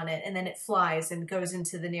appears on it and then it flies and goes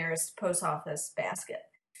into the nearest post office basket.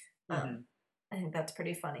 I think that's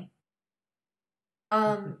pretty funny.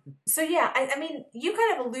 So yeah, I mean, you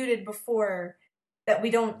kind of alluded before that we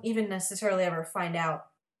don't even necessarily ever find out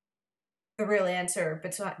the real answer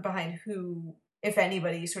behind who, if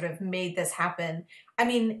anybody, sort of made this happen. I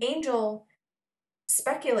mean, Angel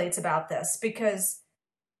speculates about this because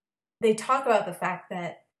they talk about the fact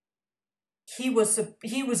that he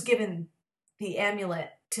was given the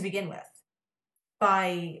amulet to begin with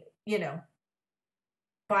by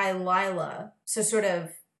Lila, so sort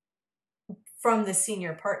of from the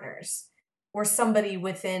senior partners or somebody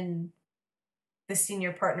within the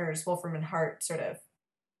senior partners, Wolfram and Hart sort of,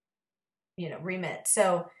 remit.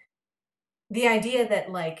 So the idea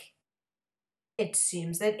that like, it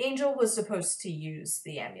seems that Angel was supposed to use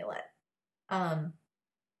the amulet,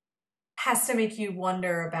 has to make you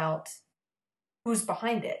wonder about who's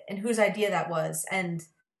behind it and whose idea that was. And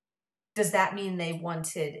does that mean they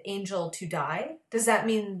wanted Angel to die? Does that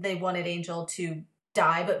mean they wanted Angel to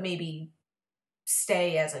die, but maybe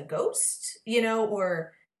stay as a ghost,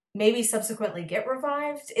 or maybe subsequently get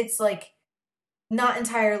revived? It's like not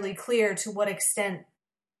entirely clear to what extent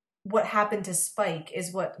what happened to Spike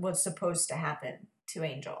is what was supposed to happen to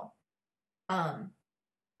Angel. But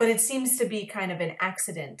it seems to be kind of an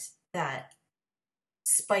accident that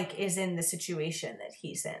Spike is in the situation that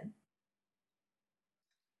he's in.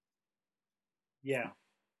 Yeah.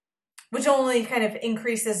 Which only kind of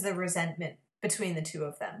increases the resentment between the two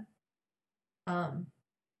of them.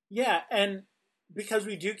 Yeah, and because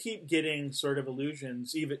we do keep getting sort of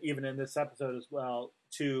allusions, even in this episode as well,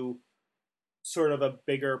 to sort of a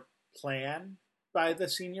bigger plan by the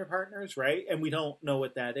senior partners, right? And we don't know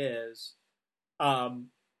what that is.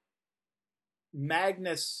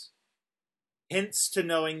 Magnus hints to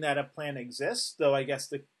knowing that a plan exists, though I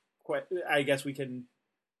guess we can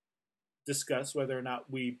discuss whether or not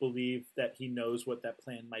we believe that he knows what that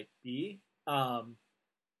plan might be.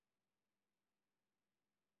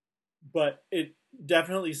 But it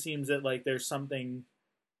definitely seems that like there's something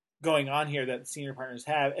going on here that the senior partners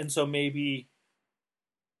have, and so maybe.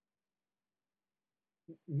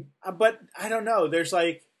 But I don't know. There's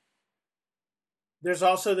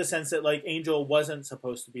also the sense that like Angel wasn't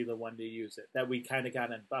supposed to be the one to use it, that we kind of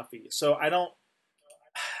got in Buffy. So I don't.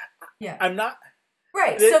 Yeah, I'm not.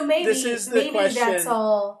 Right. So maybe this is the question. That's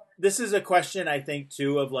all. This is a question I think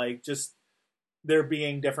too of like just there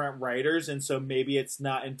being different writers, and so maybe it's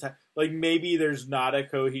not like maybe there's not a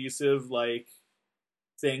cohesive like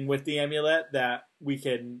thing with the amulet that we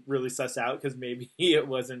can really suss out because maybe it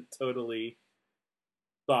wasn't totally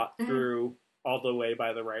thought through all the way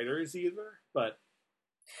by the writers either. But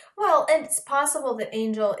Well, and it's possible that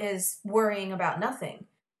Angel is worrying about nothing.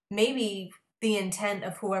 Maybe the intent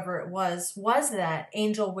of whoever it was that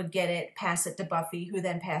Angel would get it, pass it to Buffy, who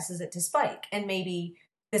then passes it to Spike. And maybe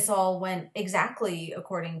this all went exactly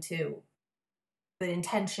according to the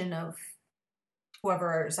intention of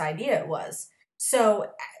whoever's idea it was.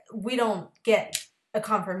 So we don't get a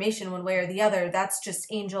confirmation one way or the other. That's just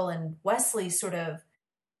Angel and Wesley sort of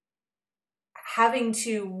having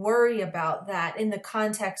to worry about that in the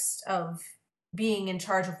context of being in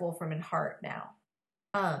charge of Wolfram and Hart now.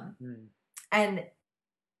 And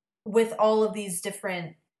with all of these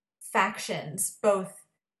different factions, both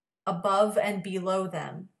above and below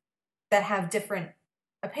them, that have different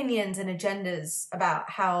opinions and agendas about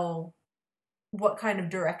what kind of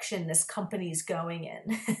direction this company's going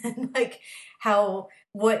in. Like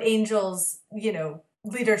what Angel's,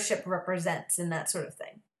 leadership represents and that sort of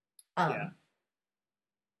thing. Yeah.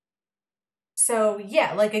 So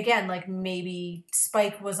yeah, like again, like maybe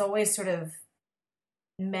Spike was always sort of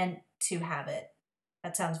meant to have it.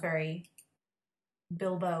 That sounds very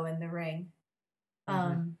Bilbo in the Ring.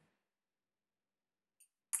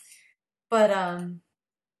 But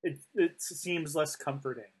it seems less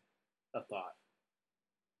comforting, a thought.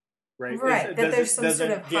 Right, that there's some sort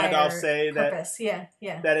of Gandalf higher say purpose. that,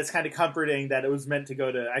 yeah. That it's kind of comforting that it was meant to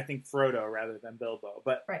go to, I think, Frodo rather than Bilbo.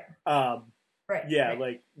 But right. Right.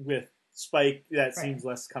 Like with Spike, that seems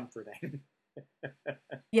less comforting.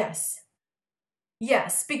 Yes,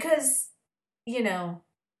 because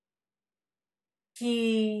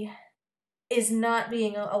he is not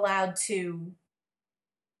being allowed to.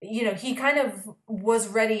 He kind of was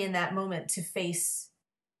ready in that moment to face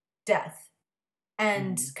death,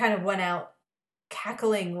 and kind of went out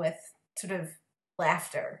cackling with sort of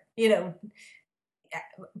laughter,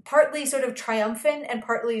 partly sort of triumphant and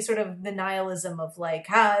partly sort of the nihilism of like,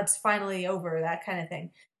 it's finally over, that kind of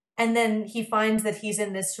thing. And then he finds that he's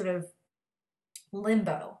in this sort of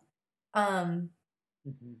limbo. And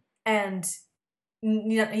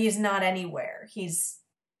he's not anywhere. He's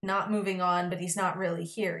not moving on, but he's not really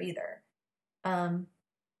here either.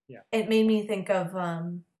 It made me think of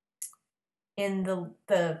in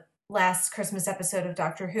the last Christmas episode of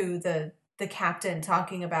Doctor Who, the captain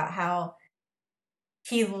talking about how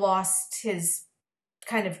he lost his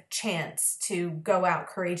kind of chance to go out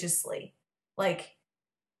courageously. Like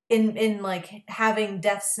in like having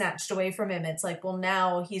death snatched away from him, it's like, well,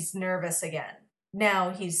 now he's nervous again. Now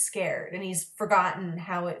he's scared, and he's forgotten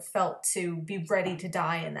how it felt to be ready to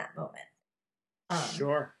die in that moment.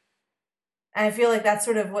 Sure. And I feel like that's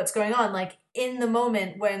sort of what's going on. Like in the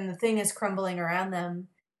moment when the thing is crumbling around them,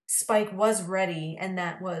 Spike was ready, and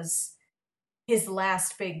that was his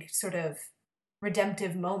last big sort of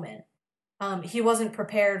redemptive moment. He wasn't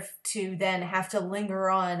prepared to then have to linger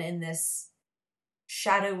on in this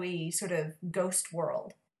shadowy sort of ghost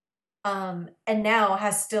world. And now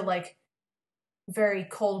has to like very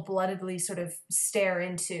cold-bloodedly sort of stare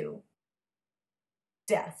into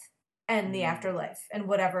death and the afterlife and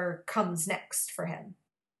whatever comes next for him.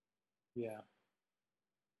 Yeah.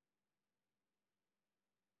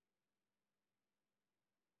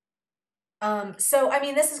 So, I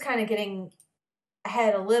mean, this is kind of getting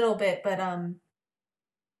ahead a little bit, but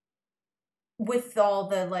with all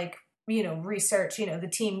the, like, research, the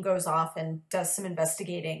team goes off and does some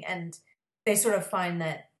investigating, and they sort of find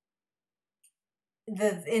that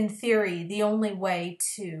in theory, the only way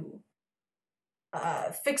to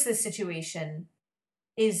fix this situation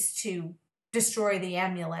is to destroy the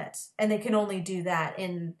amulet, and they can only do that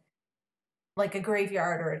in like a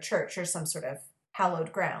graveyard or a church or some sort of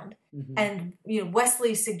hallowed ground. And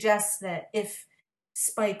Wesley suggests that if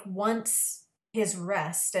Spike wants his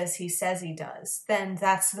rest as he says he does, then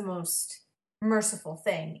that's the most merciful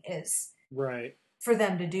thing, is for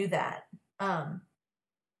them to do that.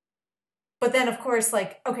 But then, of course,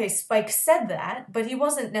 like, okay, Spike said that, but he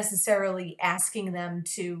wasn't necessarily asking them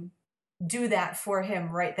to do that for him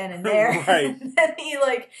right then and there. Right. And then he,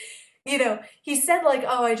 like, he said, like,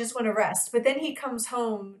 oh, I just want to rest. But then he comes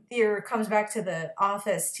home, or comes back to the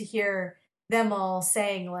office to hear them all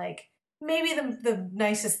saying, like, maybe the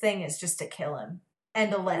nicest thing is just to kill him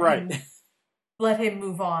and to let him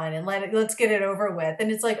move on and let's get it over with.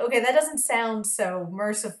 And it's like, okay, that doesn't sound so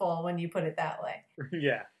merciful when you put it that way.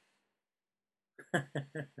 Yeah.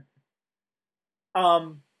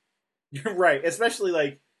 You're right, especially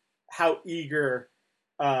like how eager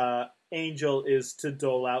Angel is to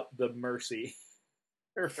dole out the mercy.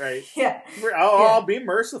 Right? Yeah. I'll be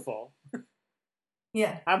merciful.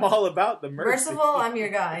 Yeah. I'm all about the mercy. Merciful, I'm your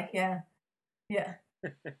guy. Yeah. Yeah.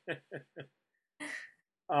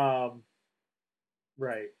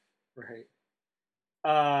 Right.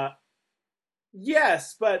 Uh,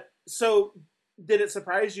 yes, but so did it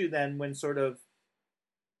surprise you then when sort of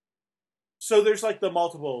so there's like the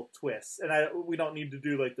multiple twists, and we don't need to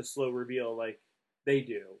do like the slow reveal like they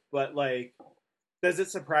do, but like does it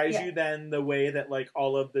surprise Yeah. you then the way that like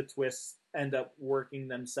all of the twists end up working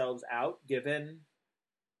themselves out given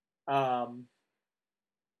um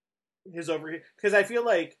his overhear? Because I feel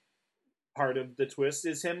like part of the twist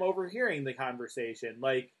is him overhearing the conversation.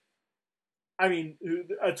 Like, I mean,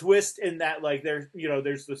 a twist in that like there's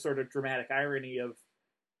the sort of dramatic irony of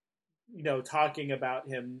talking about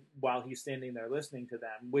him while he's standing there listening to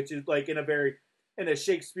them, which is like in a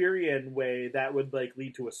Shakespearean way that would like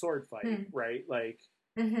lead to a sword fight, right? Like,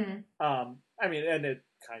 I mean, and it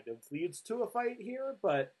kind of leads to a fight here,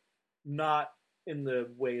 but not in the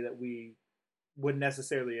way that we would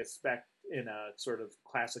necessarily expect in a sort of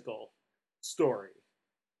classical story.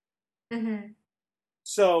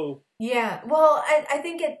 So Yeah. Well, I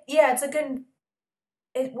think it's a good,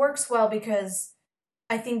 it works well because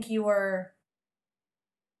I think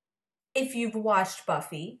if you've watched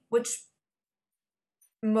Buffy, which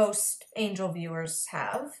most Angel viewers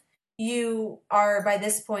have, you are by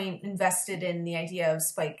this point invested in the idea of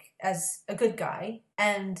Spike as a good guy.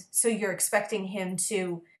 And so you're expecting him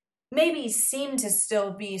to maybe seem to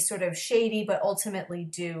still be sort of shady, but ultimately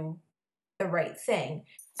do the right thing.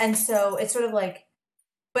 And so it's sort of like,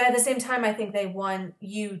 but at the same time, I think they want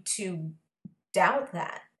you to doubt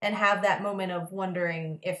that and have that moment of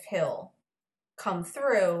wondering if he'll come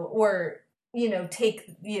through or,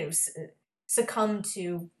 take, succumb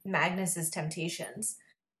to Magnus's temptations.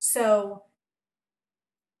 So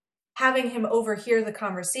having him overhear the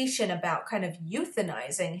conversation about kind of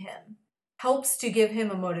euthanizing him helps to give him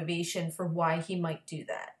a motivation for why he might do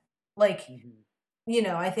that. Like,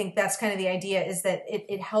 I think that's kind of the idea, is that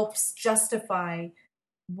it helps justify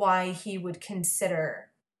why he would consider,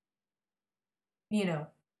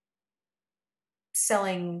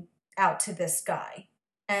 selling out to this guy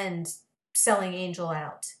and selling Angel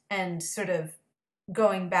out and sort of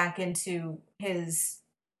going back into his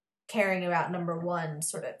caring about number one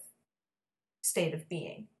sort of state of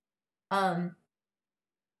being. I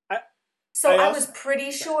was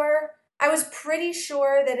pretty sure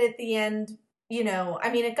that at the end, I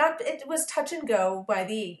mean, it was touch and go by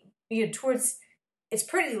the, towards, it's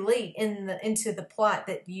pretty late into the plot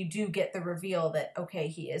that you do get the reveal that, okay,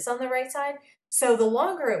 he is on the right side. So the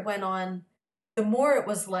longer it went on, the more it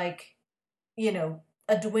was like,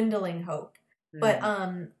 a dwindling hope. But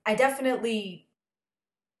I definitely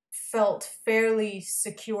felt fairly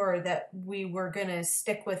secure that we were gonna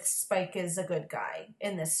stick with Spike as a good guy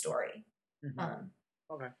in this story.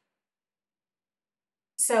 Okay.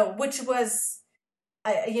 So, which was,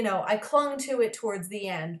 I clung to it towards the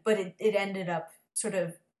end, but it ended up sort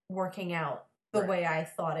of working out the way I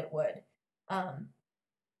thought it would.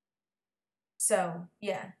 So,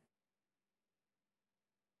 yeah.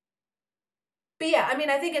 But yeah, I mean,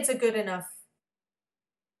 I think it's a good enough,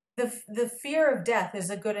 the fear of death is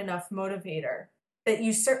a good enough motivator that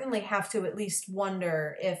you certainly have to at least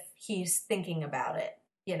wonder if he's thinking about it,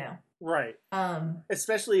 Right.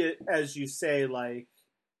 Especially as you say, like,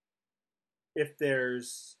 if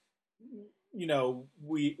there's,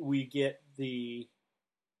 we get the,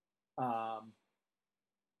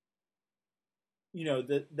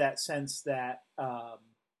 that sense that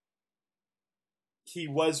he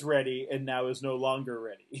was ready and now is no longer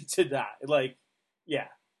ready to die. Like, yeah.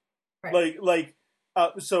 Right.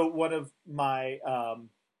 So one of my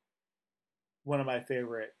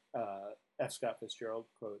favorite F. Scott Fitzgerald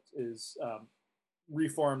quotes is,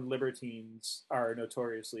 "Reformed libertines are a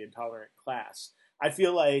notoriously intolerant class." I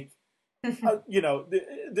feel like,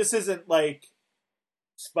 this isn't like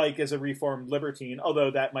Spike as a reformed libertine,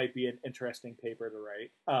 although that might be an interesting paper to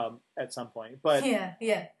write at some point. But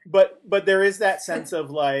yeah. But there is that sense of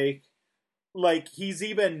like he's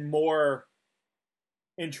even more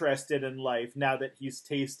interested in life now that he's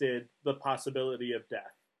tasted the possibility of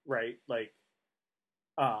death, right? Like,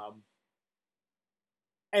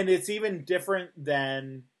 and it's even different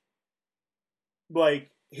than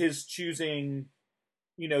like his choosing,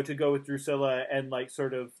 to go with Drusilla and like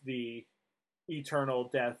sort of the eternal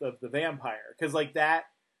death of the vampire, because like that,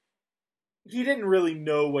 he didn't really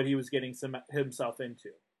know what he was getting himself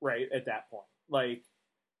into, right, at that point. Like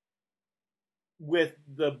with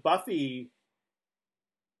the Buffy,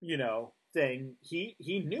 thing,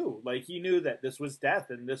 he knew, like he knew that this was death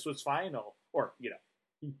and this was final, or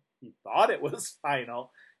he thought it was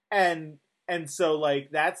final, and so like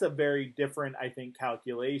that's a very different, I think,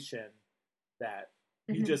 calculation that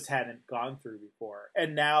he just hadn't gone through before.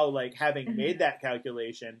 And now, like, having made that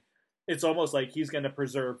calculation, it's almost like he's going to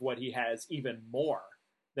preserve what he has even more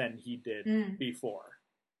than he did before.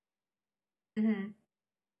 Mm-hmm.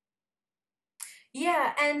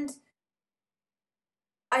 Yeah, and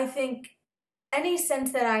I think any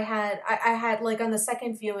sense that I had like on the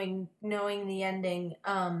second viewing, knowing the ending,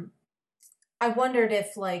 I wondered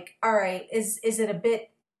if like, all right, is it a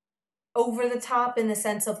bit over the top in the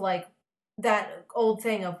sense of like that old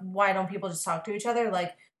thing of why don't people just talk to each other?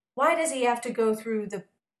 Like, why does he have to go through the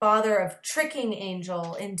bother of tricking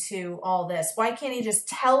Angel into all this? Why can't he just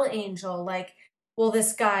tell Angel like, well,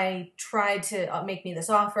 this guy tried to make me this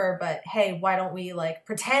offer, but hey, why don't we like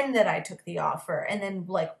pretend that I took the offer and then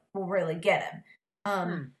like we'll really get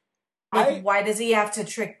him? Like, why does he have to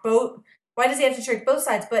trick both? Why does he have to trick both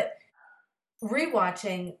sides? But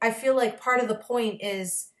rewatching, I feel like part of the point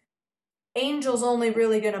is Angel's only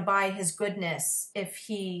really going to buy his goodness if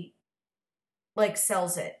he like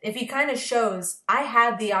sells it. If he kind of shows, I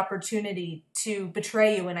had the opportunity to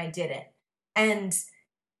betray you and I didn't. And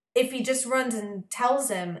if he just runs and tells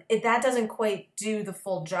him, that doesn't quite do the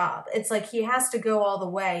full job. It's like he has to go all the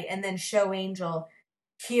way and then show Angel,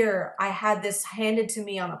 here, I had this handed to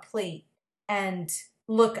me on a plate, and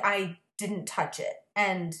look, I didn't touch it.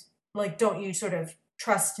 And like, don't you sort of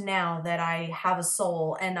trust now that I have a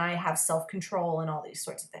soul and I have self-control and all these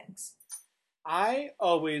sorts of things? I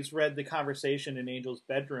always read the conversation in Angel's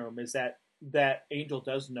bedroom is that Angel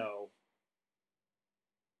does know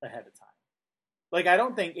ahead of time. Like, I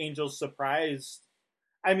don't think Angel's surprised.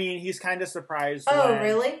 I mean, he's kind of surprised. Oh,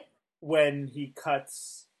 really? When he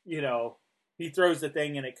cuts, he throws the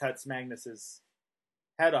thing and it cuts Magnus's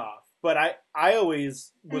head off. But I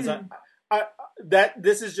always was that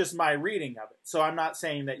this is just my reading of it. So I'm not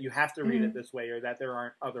saying that you have to read it this way or that there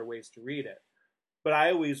aren't other ways to read it. But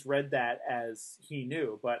I always read that as he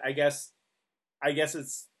knew. But I guess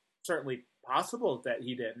it's certainly possible that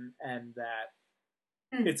he didn't, and that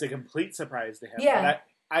it's a complete surprise to him. Yeah.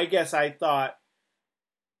 I guess I thought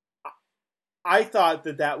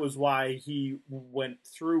that was why he went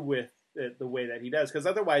through with it the way that he does, because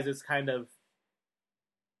otherwise it's kind of,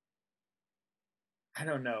 I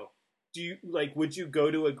don't know. Would you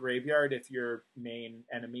go to a graveyard if your main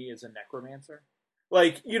enemy is a necromancer?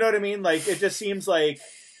 Like, you know what I mean? Like, it just seems like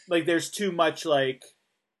there's too much, like,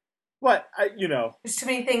 There's too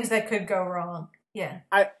many things that could go wrong. Yeah.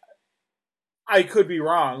 I could be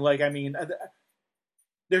wrong. Like, I mean,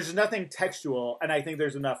 there's nothing textual, and I think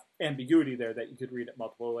there's enough ambiguity there that you could read it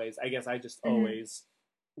multiple ways. I guess I just always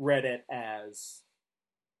read it as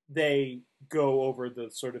they go over the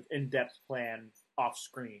sort of in-depth plan off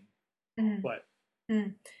screen. But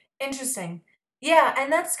interesting. Yeah,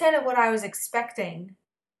 and that's kind of what I was expecting.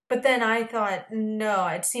 But then I thought, no,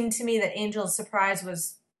 it seemed to me that Angel's surprise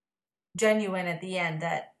was genuine at the end,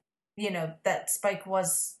 that, that Spike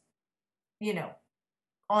was,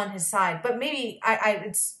 on his side. But maybe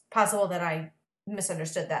it's possible that I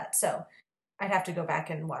misunderstood that. So I'd have to go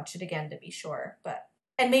back and watch it again to be sure.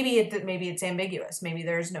 And maybe it's ambiguous. Maybe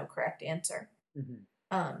there is no correct answer.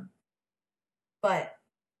 But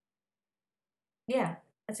yeah,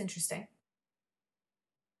 that's interesting.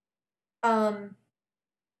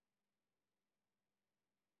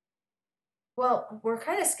 Well, we're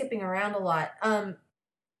kind of skipping around a lot.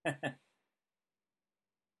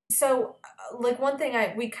 So, like, one thing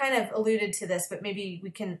we kind of alluded to this, but maybe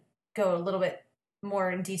we can go a little bit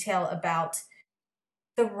more in detail about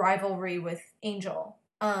the rivalry with Angel.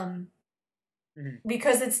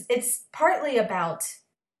 Because it's partly about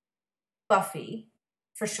Buffy,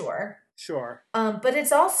 for sure. Sure. But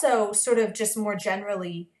it's also sort of just more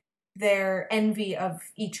generally their envy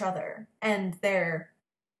of each other and their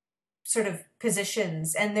sort of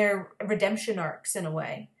positions and their redemption arcs in a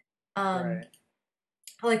way. Right.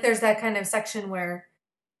 Like, there's that kind of section where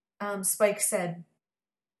Spike said,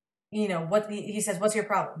 what he says, what's your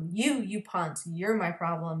problem? You punt, you're my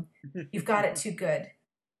problem. You've got it too good.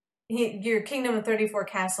 Your kingdom of 34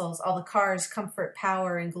 castles, all the cars, comfort,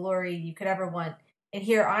 power, and glory you could ever want. And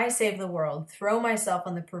here I save the world, throw myself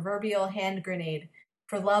on the proverbial hand grenade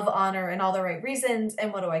for love, honor, and all the right reasons.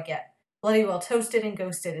 And what do I get? Bloody well toasted and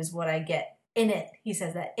ghosted is what I get. In it. He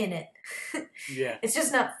says that, in it. Yeah. It's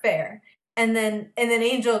just not fair. And then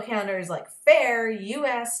Angel counters like, fair, you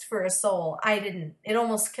asked for a soul. I didn't. It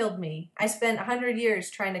almost killed me. I spent 100 years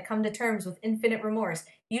trying to come to terms with infinite remorse.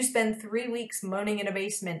 You spend 3 weeks moaning in a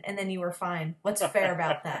basement and then you were fine. What's fair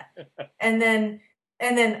about that? And then,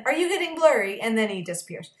 are you getting blurry? And then he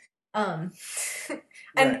disappears. And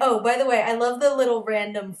right. Oh, by the way, I love the little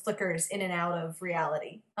random flickers in and out of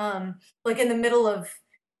reality. Like in the middle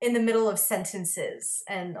of sentences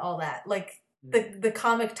and all that. Like the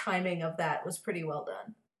comic timing of that was pretty well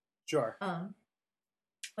done. Sure.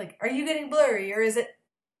 Like, are you getting blurry or is it?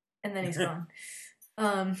 And then he's gone.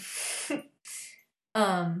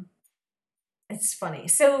 um, it's funny.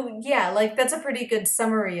 So yeah, like that's a pretty good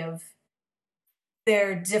summary of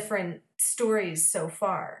their different stories so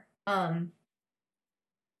far.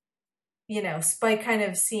 You know, Spike kind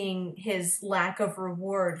of seeing his lack of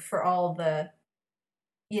reward for all the,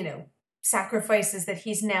 you know, sacrifices that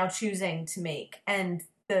he's now choosing to make and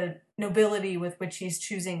the nobility with which he's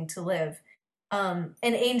choosing to live. And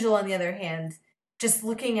Angel, on the other hand, just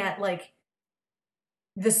looking at like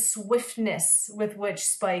the swiftness with which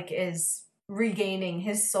Spike is regaining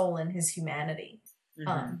his soul and his humanity.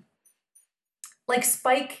 Like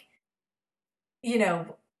Spike, you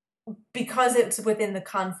know, because it's within the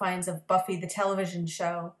confines of Buffy the television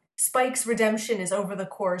show, Spike's redemption is over the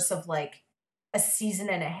course of like a season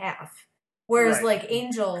and a half. Whereas like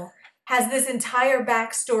Angel has this entire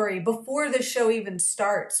backstory before the show even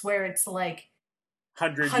starts where it's like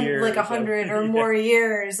 100 years. Like 100 or more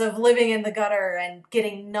years of living in the gutter and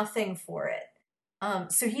getting nothing for it.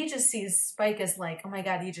 So he just sees Spike as like, oh my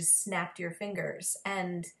god, you just snapped your fingers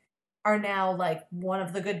and are now like one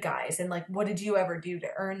of the good guys. And like, what did you ever do to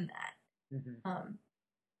earn that?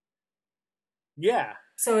 Yeah.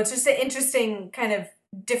 So it's just an interesting kind of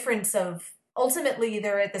difference of ultimately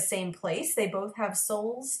they're at the same place. They both have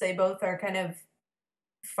souls. They both are kind of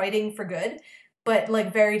fighting for good, but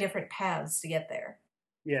like very different paths to get there.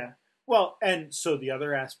 Yeah. Well, and so the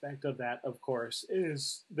other aspect of that, of course,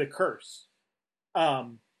 is the curse,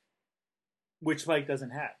 which Spike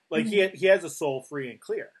doesn't have. Like he has a soul free and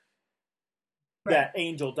clear. Right. That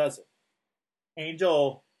Angel doesn't.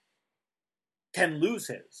 Angel can lose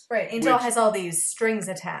his. Right. Angel has all these strings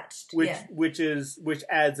attached. Which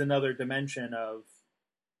adds another dimension of,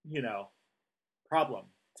 you know, problem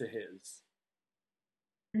to his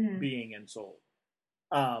being and soul.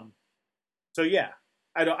 So yeah.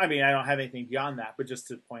 I don't have anything beyond that, but just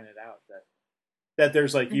to point it out that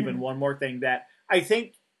there's like even one more thing that I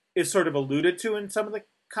think is sort of alluded to in some of the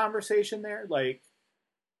conversation there. Like,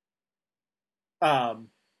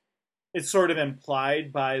 it's sort of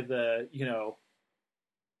implied by the, you know,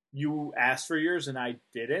 you asked for yours and I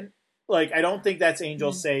didn't. Like, I don't think that's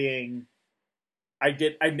Angel saying I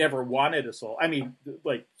never wanted a soul. I mean,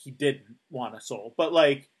 like, he didn't want a soul, but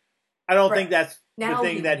like, I don't think that's now the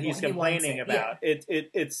thing that he's complaining about. Yeah.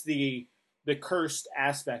 It's the cursed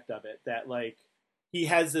aspect of it that like he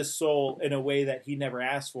has this soul in a way that he never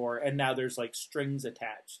asked for, and now there's like strings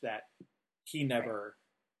attached that he never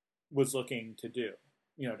was looking to do,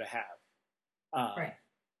 you know, to have. Right.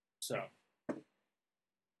 So.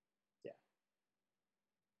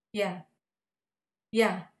 Yeah.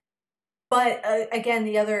 Yeah. But again,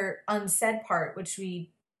 the other unsaid part, which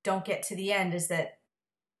we don't get to the end, is that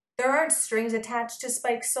there aren't strings attached to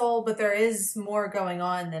Spike's soul, but there is more going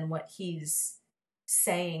on than what he's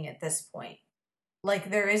saying at this point.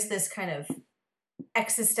 Like, there is this kind of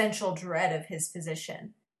existential dread of his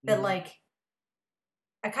position that, like,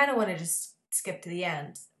 I kind of want to just skip to the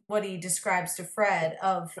end. What he describes to Fred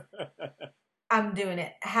of, I'm doing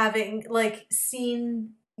it, having, like,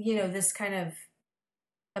 seen, you know, this kind of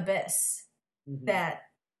abyss that,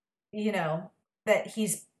 you know, that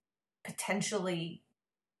he's potentially,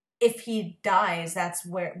 if he dies, that's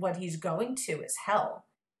where what he's going to is hell.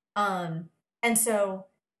 And so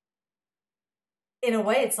in a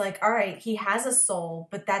way it's like, all right, he has a soul,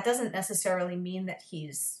 but that doesn't necessarily mean that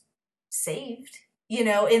he's saved, you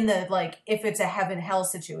know, in the, like, if it's a heaven hell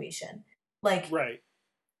situation. Like, right.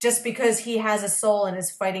 Just because he has a soul and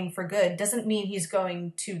is fighting for good doesn't mean he's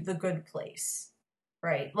going to the good place.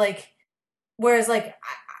 Right? Like, whereas, like,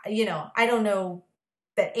 you know, I don't know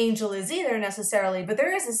that Angel is either necessarily, but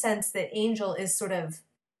there is a sense that Angel is sort of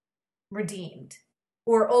redeemed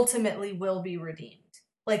or ultimately will be redeemed,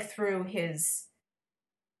 like through his,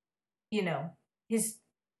 you know, his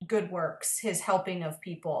good works, his helping of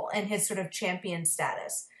people, and his sort of champion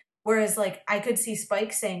status. Whereas, like, I could see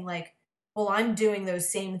Spike saying, like, well, I'm doing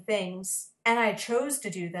those same things and I chose to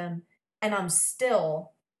do them and I'm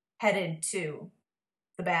still headed to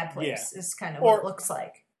the bad place, is kind of what it looks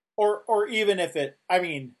like. Or even if it, I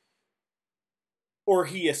mean, or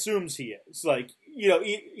he assumes he is, like, you know,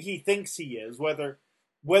 he thinks he is, whether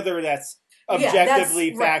that's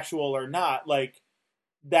objectively factual or not, like,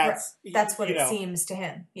 that's what it seems to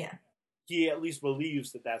him. Yeah, he at least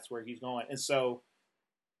believes that that's where he's going, and so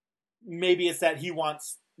maybe it's that he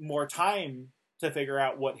wants more time to figure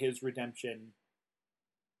out what his redemption,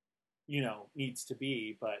 you know, needs to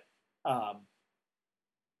be. But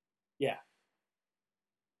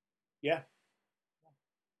yeah,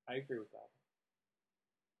 I agree with that.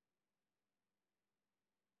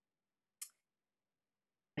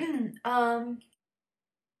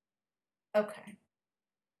 Okay.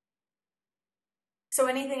 So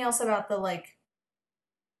anything else about the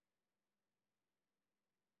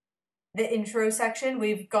intro section?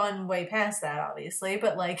 We've gone way past that, obviously,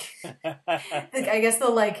 but I guess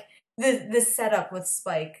the setup with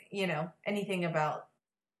Spike, anything about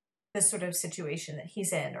this sort of situation that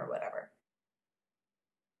he's in or whatever.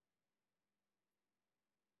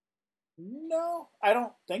 No, I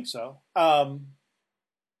don't think so. And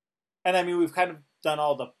I mean, we've kind of done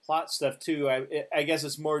all the plot stuff too. I guess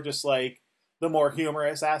it's more just like the more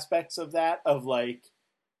humorous aspects of that, of like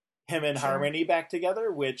him and Sure. Harmony back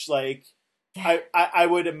together, which like Yeah. I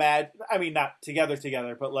would imagine. I mean, not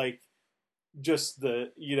together, but like just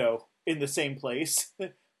the in the same place.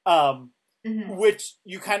 Mm-hmm. Which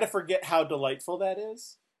you kind of forget how delightful that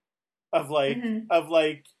is. Of like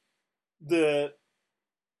Mm-hmm. the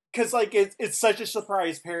because like it's such a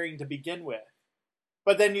surprise pairing to begin with.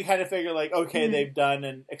 But then you kind of figure like, okay, Mm-hmm. they've done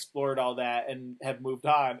and explored all that and have moved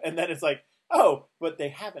on, and then it's like, oh, but they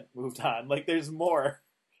haven't moved on. Like there's more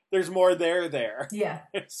there, Yeah.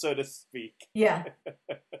 so to speak. Yeah.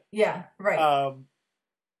 Yeah. Right.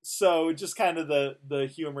 So just kind of the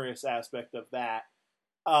humorous aspect of that,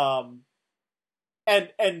 and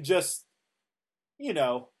just you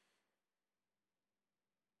know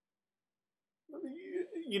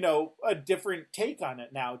a different take on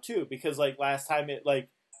it now too, because like last time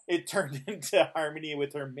it turned into Harmony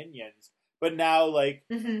with her minions, but now like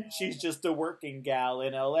Mm-hmm. she's just a working gal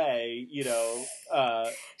in LA,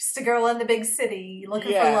 Just a girl in the big city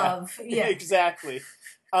looking for yeah, love. Yeah. exactly.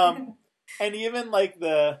 And even like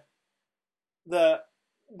the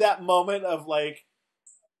that moment of like,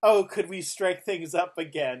 oh, could we strike things up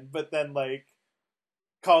again, but then like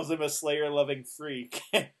calls him a Slayer loving freak.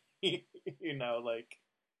 Like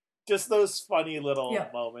just those funny little Yeah.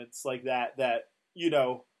 moments like that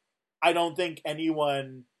I don't think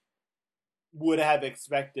anyone would have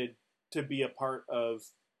expected to be a part of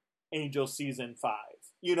Angel season 5.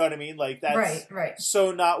 You know what I mean? Like that's Right.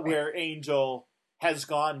 so not Right. where Angel has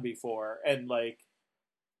gone before, and like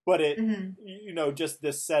but it Mm-hmm. just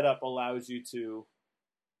this setup allows you to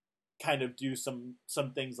kind of do some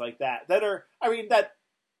things like that are, I mean, that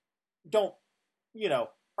don't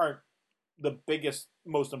aren't the biggest,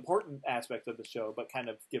 most important aspect of the show, but kind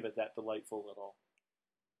of give it that delightful little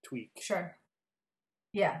tweak. Sure.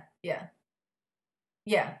 Yeah. Yeah.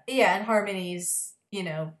 Yeah. Yeah. And Harmony's,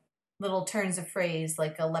 little turns of phrase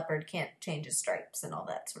like a leopard can't change his stripes and all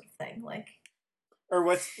that sort of thing. Or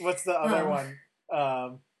what's the other Oh. one?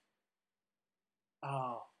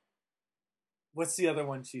 Oh, what's the other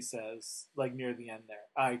one she says like near the end there?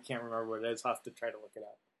 I can't remember what it is. I'll have to try to look it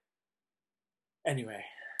up. Anyway.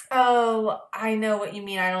 Oh, I know what you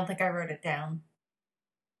mean. I don't think I wrote it down.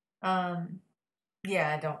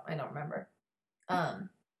 Yeah, I don't remember.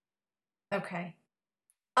 Okay.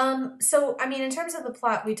 So I mean, in terms of the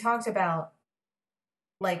plot, we talked about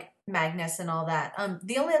like Magnus and all that.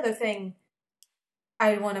 The only other thing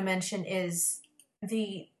I want to mention is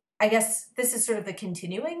I guess this is sort of the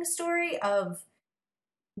continuing story of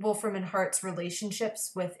Wolfram and Hart's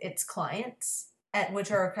relationships with its clients,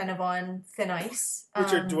 which are kind of on thin ice.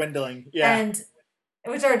 Which are dwindling, yeah. And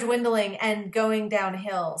which are dwindling and going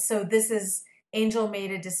downhill. So this is Angel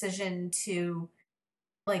made a decision to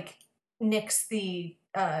like nix the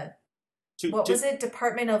was it?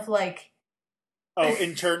 Department of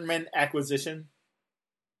internment acquisition.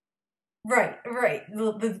 Right.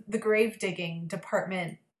 The grave digging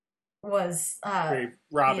department was grave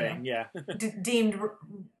robbing, yeah. deemed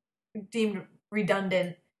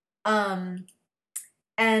redundant.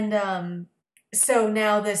 So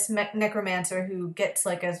now this necromancer who gets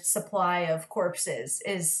like a supply of corpses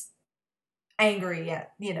is angry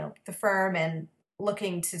at the firm and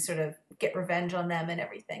looking to sort of get revenge on them and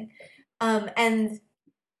everything. And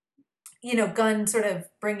Gunn sort of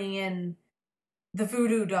bringing in the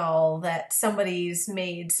voodoo doll that somebody's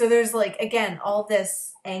made. So there's like, again, all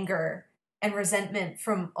this anger and resentment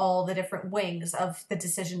from all the different wings of the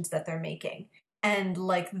decisions that they're making. And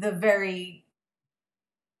like the very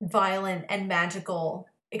violent and magical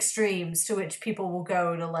extremes to which people will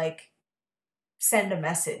go to like send a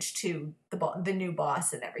message to the new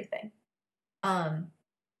boss and everything.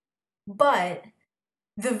 But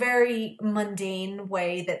the very mundane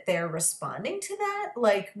way that they're responding to that,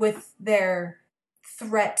 like with their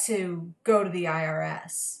threat to go to the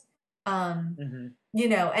IRS, and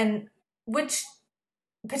which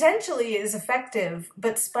potentially is effective,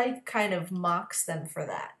 but Spike kind of mocks them for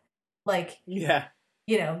that. Like, yeah,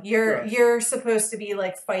 you're supposed to be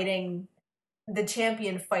like fighting the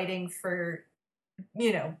champion, fighting for,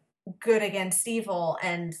 good against evil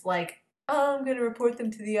and like, oh, I'm gonna report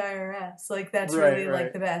them to the IRS. Like that's Right, really like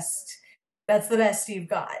right. the best. That's the best you've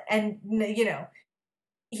got. And you know,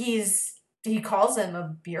 he calls him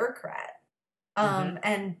a bureaucrat. Mm-hmm.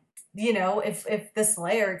 And you know, if the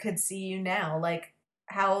Slayer could see you now, like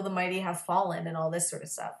how the mighty have fallen and all this sort of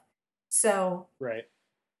stuff. So Right.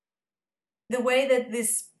 the way that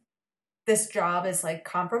this job is like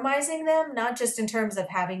compromising them, not just in terms of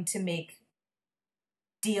having to make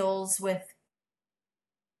deals with,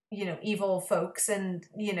 you know, evil folks and,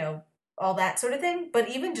 you know, all that sort of thing, but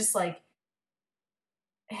even just like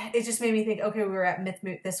it just made me think, okay, we were at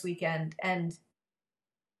Mythmoot this weekend and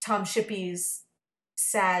Tom Shippey's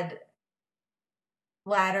sad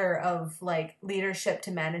ladder of like leadership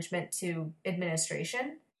to management to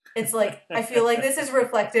administration. It's like I feel like this is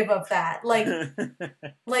reflective of that.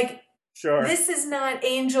 Like Sure. this is not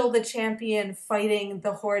Angel the champion fighting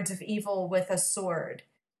the hordes of evil with a sword.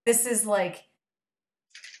 This is like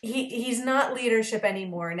he's not leadership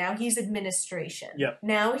anymore. Now he's administration. Yep.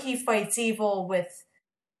 Now he fights evil with,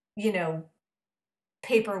 you know,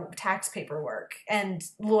 tax paperwork and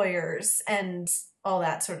lawyers and all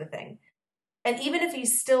that sort of thing. And even if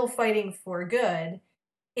he's still fighting for good,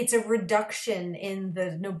 it's a reduction in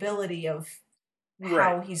the nobility of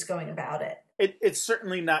how Right. he's going about it. It's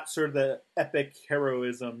certainly not sort of the epic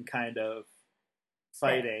heroism kind of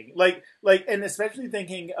Right. fighting. And especially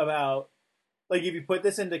thinking about, like, if you put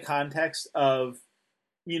this into context of,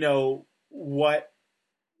 you know, what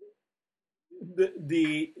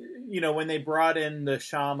the you know, when they brought in the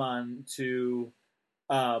shaman to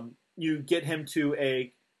you get him to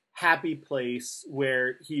a happy place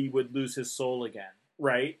where he would lose his soul again,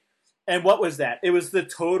 right? And what was that? It was the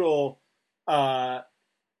total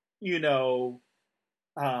you know,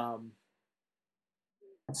 um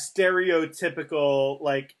stereotypical,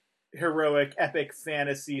 like, heroic epic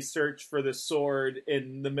fantasy search for the sword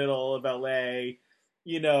in the middle of LA.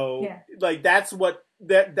 You know, Yeah. like, that's what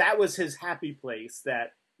that was his happy place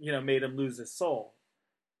that, you know, made him lose his soul.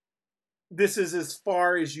 This is as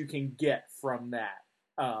far as you can get from that.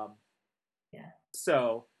 Yeah.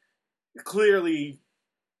 So clearly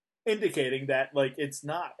indicating that, like, it's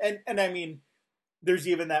not. And I mean, there's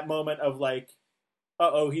even that moment of like,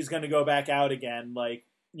 uh-oh, he's going to go back out again, like,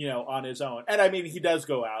 you know, on his own. And I mean, he does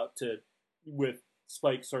go out to, with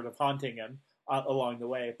Spike sort of haunting him along the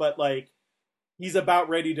way, but like, he's about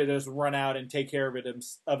ready to just run out and take care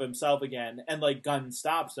of himself again, and like, Gunn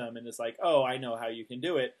stops him and is like, oh, I know how you can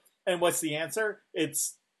do it. And what's the answer?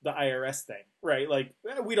 It's the IRS thing, right? Like,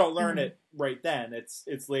 we don't learn Mhm. it right then. It's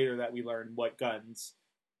later that we learn what Gunn's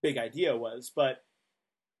big idea was, but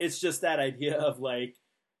it's just that idea of like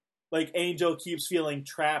Angel keeps feeling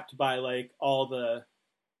trapped by like all the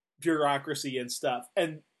bureaucracy and stuff.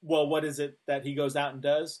 And well, what is it that he goes out and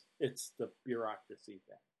does? It's the bureaucracy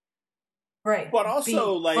thing. Right. But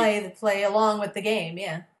also like Play along with the game,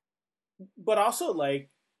 yeah. but also like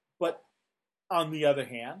but on the other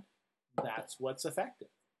hand, that's what's effective.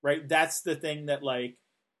 Right? That's the thing that like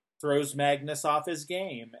throws Magnus off his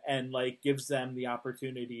game and like gives them the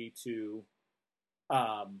opportunity to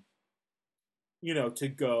um you know, to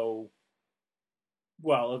go,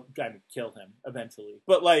 well, I mean, kill him eventually,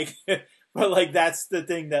 but like, but like, that's the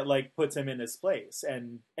thing that like puts him in his place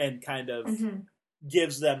and kind of Mm-hmm.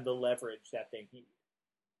 gives them the leverage that they need.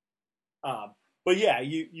 But yeah,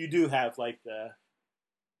 you do have like the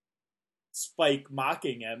Spike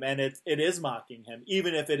mocking him, and it is mocking him,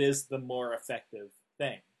 even if it is the more effective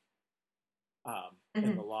thing in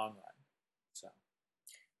Mm-hmm. the long run. So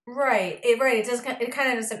Right. It does. It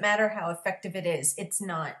kind of doesn't matter how effective it is. It's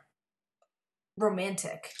not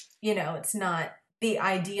romantic. You know, it's not the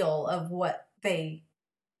ideal of what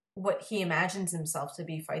he imagines himself to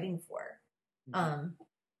be fighting for. mm-hmm.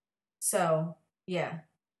 So yeah.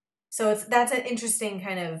 So that's an interesting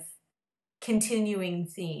kind of continuing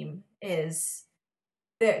theme is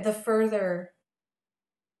the further,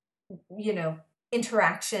 you know,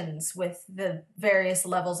 interactions with the various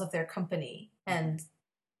levels of their company and,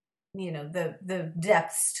 you know, the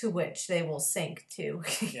depths to which they will sink to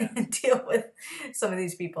Yeah. deal with some of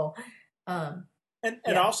these people. And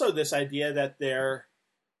Yeah. also this idea that they're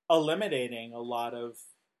eliminating a lot of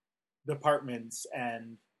departments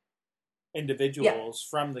and individuals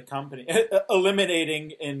from the company,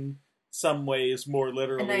 eliminating in some ways more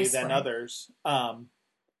literally nice than way. others.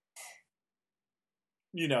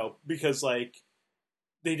 You know, because like,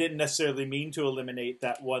 they didn't necessarily mean to eliminate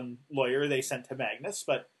that one lawyer they sent to Magnus,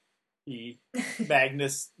 but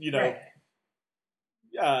Magnus, you know,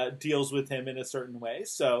 Right. deals with him in a certain way.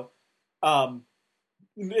 So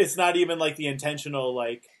it's not even like the intentional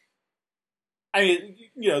like I mean,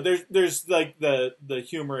 there's like the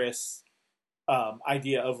humorous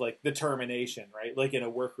idea of like the termination, right? Like in a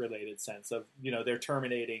work related sense of they're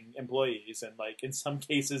terminating employees, and like in some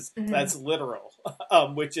cases Mm-hmm. that's literal,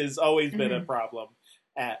 which has always been a Mm-hmm. problem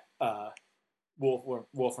at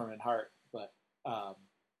Wolfram and Hart, but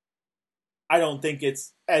I don't think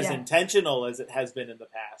it's as Yeah. intentional as it has been in the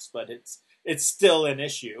past, but it's still an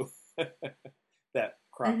issue that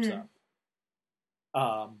crops Mm-hmm.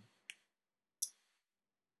 up.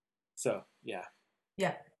 So yeah.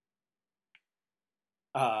 Yeah.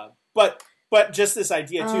 But just this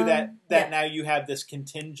idea too that Yeah. now you have this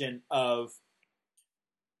contingent of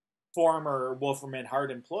former Wolfram and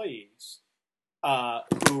Hart employees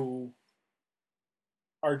who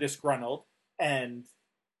are disgruntled and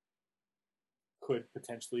could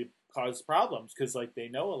potentially cause problems because like they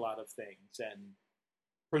know a lot of things, and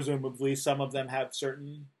presumably some of them have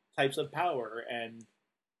certain types of power and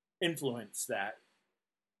influence that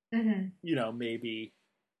Mm-hmm. maybe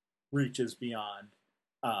reaches beyond.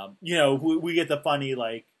 We get the funny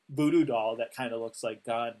like voodoo doll that kind of looks like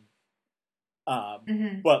Gunn,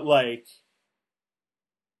 Mm-hmm. but like,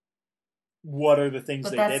 what are the things But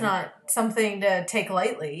they that's didn't? not something to take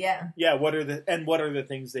lightly. Yeah. Yeah, what are the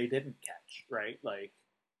things they didn't catch? Right, like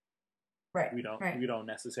Right. we don't Right. we don't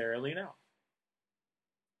necessarily know.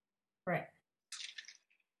 Right.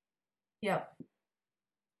 Yep.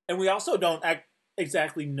 And we also don't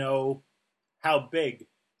exactly know how big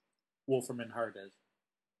Wolfram and Hart is.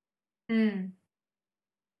 Mm.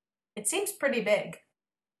 It seems pretty big.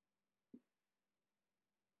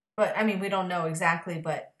 But I mean, we don't know exactly,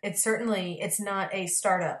 but it's not a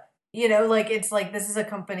startup. It's like this is a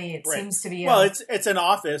company. It Right. seems to be Well, it's an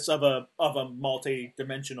office of a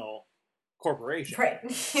multi-dimensional corporation.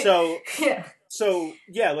 right. So Yeah. so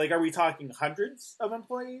yeah, like, are we talking hundreds of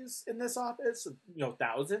employees in this office?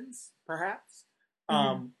 Thousands, perhaps.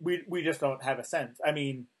 Mm-hmm. We just don't have a sense. I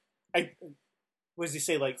mean, I was you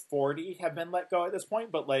say like 40 have been let go at this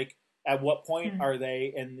point, but like, at what point Mm-hmm. are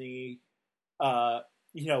they in the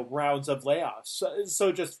rounds of layoffs?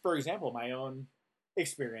 So just for example, my own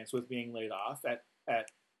experience with being laid off at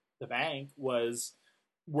the bank was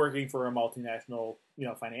working for a multinational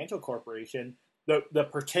financial corporation. The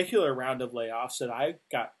particular round of layoffs that I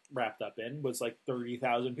got wrapped up in was like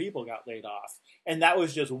 30,000 people got laid off, and that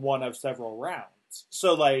was just one of several rounds.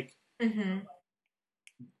 So like, Mm-hmm.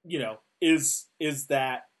 is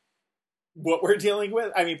that what we're dealing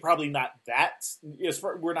with? I mean, probably not that.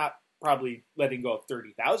 We're not probably letting go of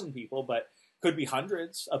 30,000 people, but could be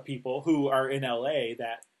hundreds of people who are in LA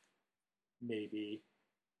that maybe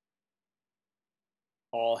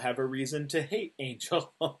all have a reason to hate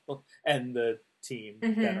Angel and the team that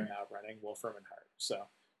are Mm-hmm. now running Wolfram and Hart. So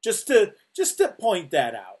just to point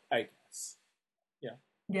that out, I guess. Yeah.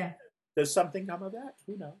 Yeah. Does something come of that?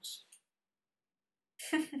 Who knows?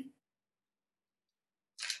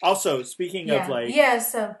 Also, speaking of Yeah. like, Yeah.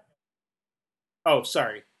 So. oh,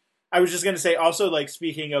 sorry. I was just going to say also, like,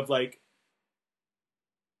 speaking of like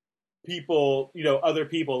people, other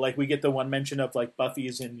people, like we get the one mention of like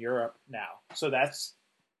Buffy's in Europe now. So that's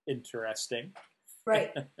interesting.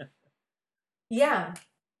 Right. Yeah.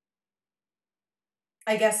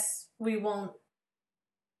 I guess we won't.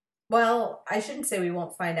 Well, I shouldn't say we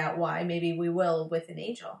won't find out why. Maybe we will with an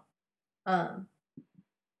angel. Um,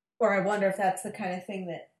 or I wonder if that's the kind of thing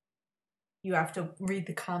that you have to read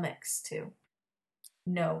the comics to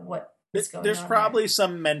know what is going There's on there. probably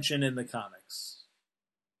some mention in the comics.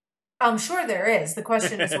 I'm sure there is. The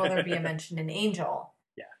question is, will there be a mention in Angel?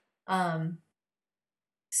 Yeah.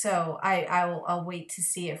 So I'll wait to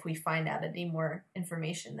see if we find out any more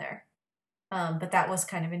information there. But that was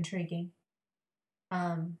kind of intriguing.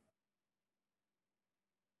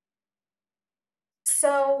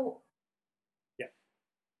 So Yeah.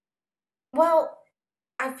 well,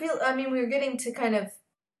 I mean, we're getting to kind of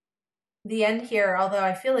the end here, although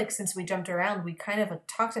I feel like since we jumped around, we kind of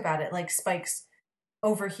talked about it, like Spike's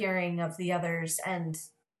overhearing of the others and,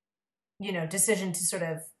 decision to sort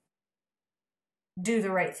of do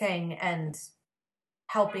the right thing and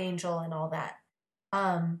help Angel and all that.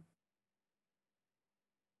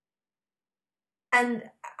 And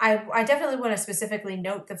I definitely want to specifically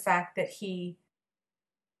note the fact that he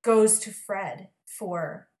goes to Fred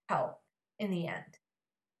for help in the end.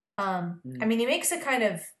 I mean, he makes a kind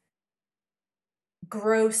of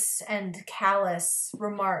gross and callous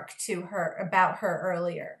remark to her about her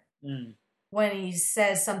earlier when he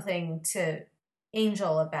says something to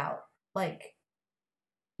Angel about, like,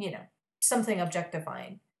 something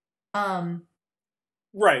objectifying.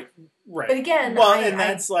 Right. But again, well, and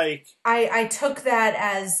that's like, I took that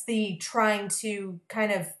as the trying to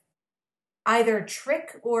kind of either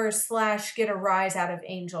trick or slash get a rise out of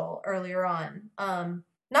Angel earlier on.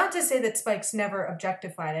 Not to say that Spike's never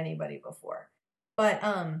objectified anybody before, but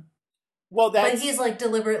well, but that's he's like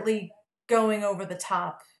deliberately going over the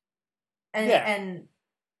top, and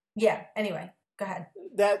yeah. Anyway, go ahead.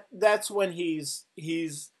 that's when he's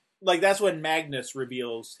like, that's when Magnus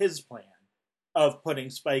reveals his plan of putting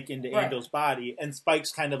Spike into Right. Angel's body, and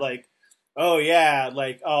Spike's kind of like, oh yeah,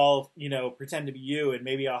 like I'll pretend to be you, and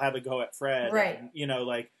maybe I'll have a go at Fred, Right. and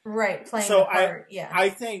like Right, playing so the part. Yeah. I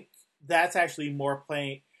think that's actually more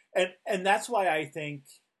playing, and that's why I think.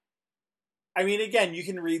 I mean, again, you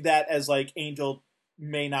can read that as like Angel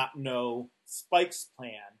may not know Spike's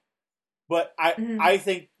plan, but Mhm. I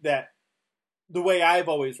think that the way I've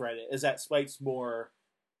always read it is that Spike's more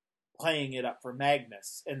playing it up for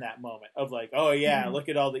Magnus in that moment of like, oh yeah, Mhm. look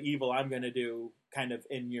at all the evil I'm going to do kind of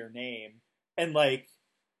in your name, and like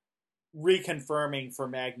reconfirming for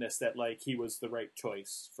Magnus that like he was the right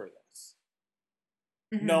choice for this,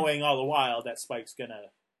 Mhm. knowing all the while that Spike's going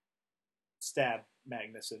to stab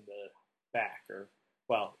Magnus in the back, or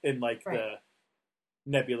well, in like Right. the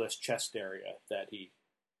nebulous chest area that he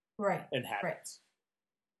Right. inhabits.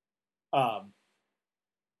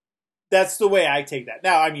 That's the way I take that.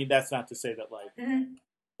 Now, I mean, that's not to say that like Mhm.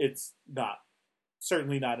 it's not,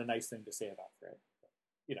 certainly not a nice thing to say about Fred. But,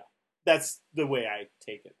 that's the way I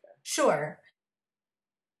take it there. Sure.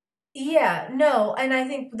 Yeah, no, and I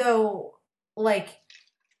think though, like,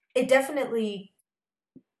 it definitely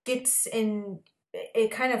gets in, it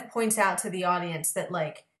kind of points out to the audience that,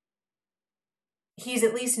 like, he's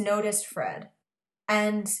at least noticed Fred.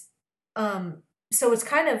 And so it's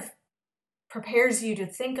kind of prepares you to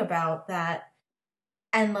think about that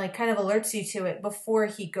and, like, kind of alerts you to it before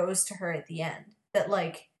he goes to her at the end. That,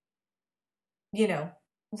 like, you know,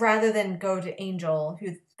 rather than go to Angel,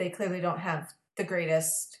 who they clearly don't have the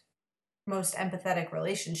greatest, most empathetic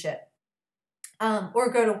relationship, or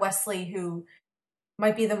go to Wesley, who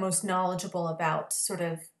might be the most knowledgeable about sort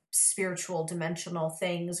of spiritual dimensional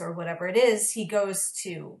things or whatever it is, he goes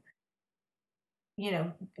to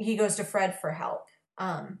Fred for help.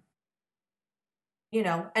 Um, and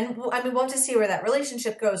I mean, we'll have to see where that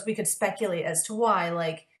relationship goes. We could speculate as to why.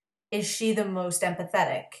 Like, is she the most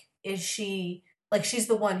empathetic? Is she like she's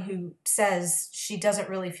the one who says she doesn't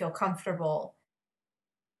really feel comfortable,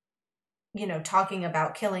 talking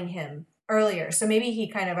about killing him earlier. So maybe he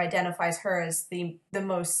kind of identifies her as the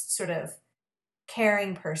most sort of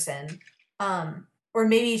caring person. Or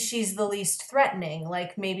maybe she's the least threatening.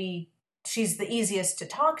 Like maybe she's the easiest to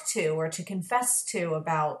talk to or to confess to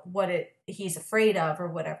about what he's afraid of or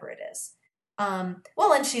whatever it is.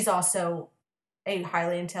 Well, and she's also a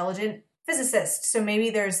highly intelligent physicist. So maybe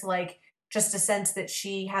there's like just a sense that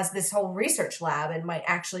she has this whole research lab and might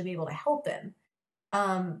actually be able to help him.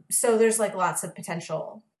 So there's like lots of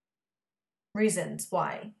potential reasons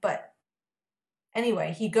why. But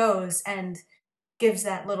anyway, he goes and gives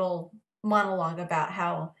that little monologue about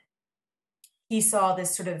how he saw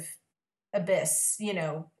this sort of abyss,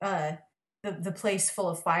 the place full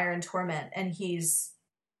of fire and torment, and he's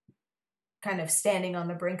kind of standing on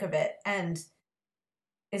the brink of it and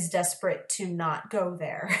is desperate to not go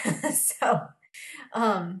there. So,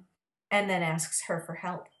 um, and then asks her for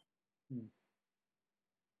help.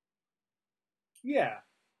 Yeah,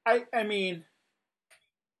 I mean,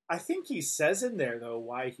 I think he says in there though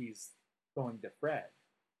why he's going to Fred.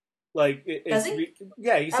 Like Does he?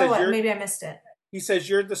 Yeah, he says Maybe I missed it. He says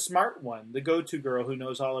you're the smart one, the go-to girl who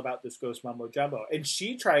knows all about this ghost mumbo jumbo, and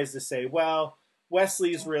she tries to say, well,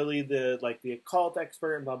 Wesley's really the occult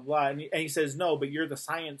expert and blah blah blah, and he says no, but you're the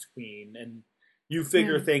science queen and you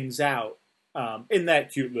figure things out in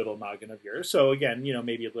that cute little noggin of yours. So again,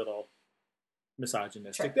 maybe a little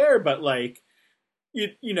misogynistic there, but like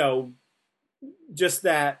just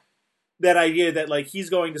that idea that like he's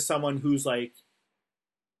going to someone who's like,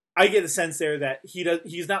 I get the sense there that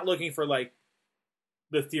he's not looking for like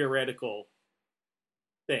the theoretical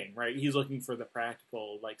thing, right? He's looking for the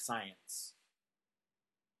practical, like science.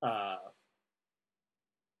 I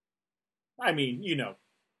mean,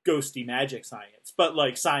 ghosty magic science, but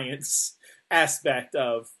like science aspect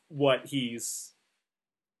of what he's,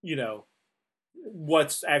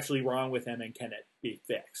 what's actually wrong with him and can it be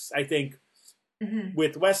fixed? I think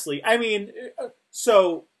with Wesley, I mean,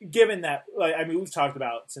 so given that, like, I mean, we've talked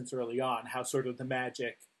about since early on how sort of the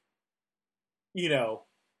magic,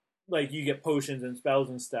 like you get potions and spells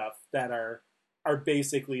and stuff that are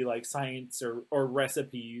basically like science or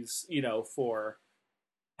recipes, for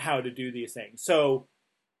how to do these things. So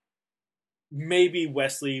maybe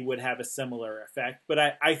Wesley would have a similar effect, but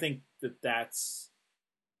I think that's,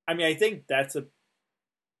 I mean, I think that's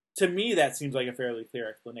to me, that seems like a fairly clear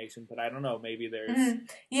explanation, but I don't know. Maybe there's... Mhm.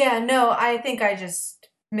 Yeah, no, I think I just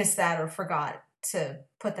missed that or forgot to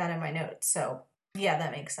put that in my notes. So yeah,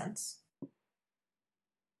 that makes sense.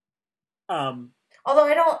 Although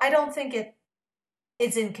I don't think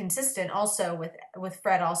it's inconsistent also with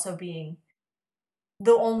Fred also being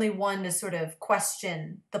the only one to sort of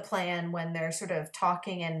question the plan when they're sort of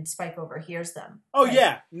talking and Spike overhears them. Oh like,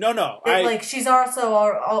 yeah, no, like she's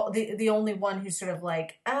also the only one who's sort of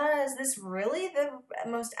like, is this really the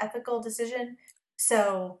most ethical decision?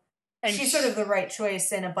 So she's sort of the right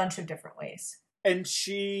choice in a bunch of different ways. And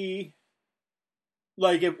she,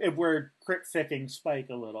 like, if we're crit-ficking Spike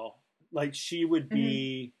a little, like, she would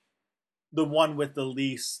be the one with the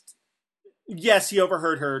least... Yes, he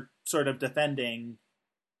overheard her sort of defending,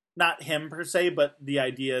 not him per se, but the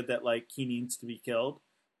idea that, like, he needs to be killed.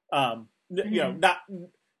 You know, not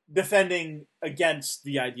defending against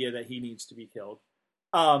the idea that he needs to be killed.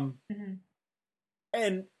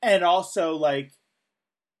 And also, like,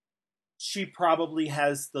 she probably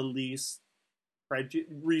has the least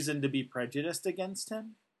reason to be prejudiced against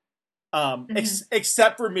him.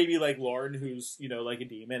 Except for maybe, like, Lauren, who's, you know, like a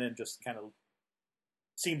demon and just kind of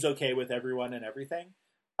seems okay with everyone and everything.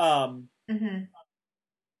 But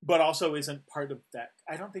also isn't part of that.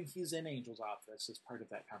 I don't think he's in Angel's office as part of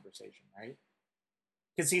that conversation, right?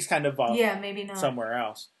 Because he's kind of maybe not somewhere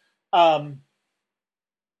else.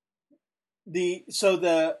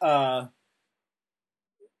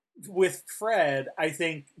 With Fred, I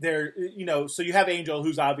think there, you know, so you have Angel,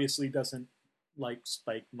 who's obviously doesn't like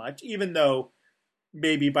Spike much, even though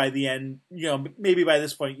maybe by the end, you know, maybe by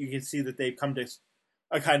this point you can see that they've come to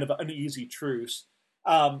a kind of uneasy truce.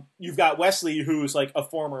 You've got Wesley, who's like a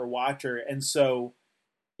former Watcher, and so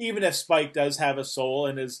even if Spike does have a soul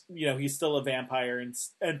and is, you know, he's still a vampire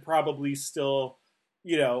and probably still,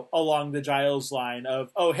 you know, along the Giles line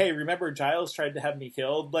of, oh, hey, remember Giles tried to have me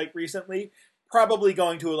killed, like, recently? Probably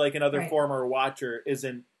going to, like, another former Watcher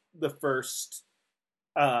isn't the first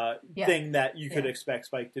thing that you could expect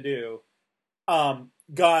Spike to do.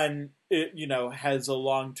 Gunn, you know, has a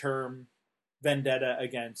long-term vendetta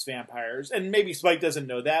against vampires, and maybe Spike doesn't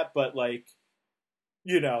know that, but, like,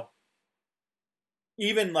 you know,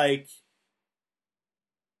 even, like,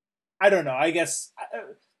 I don't know, I guess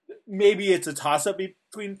maybe it's a toss-up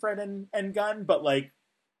between Fred and Gunn, but, like,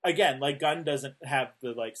 again, like, Gunn doesn't have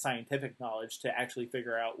the, like, scientific knowledge to actually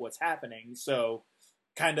figure out what's happening, so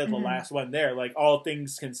kind of the last one there, like, all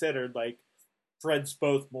things considered, like, Fred's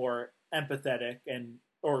both more empathetic and,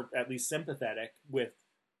 or at least sympathetic with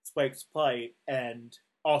Spike's plight, and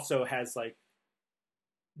also has, like,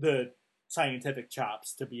 the scientific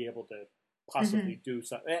chops to be able to possibly do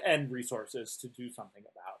something, and resources to do something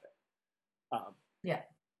about it.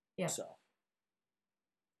 So.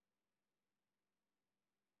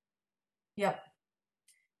 Yep.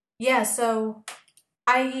 Yeah, so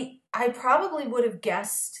I probably would have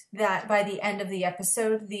guessed that by the end of the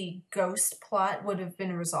episode, the ghost plot would have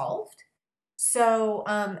been resolved. So,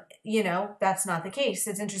 you know, that's not the case.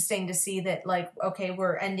 It's interesting to see that, like, okay,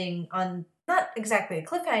 we're ending on not exactly a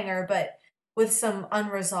cliffhanger, but with some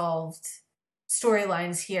unresolved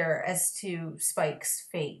storylines here as to Spike's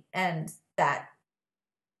fate, and that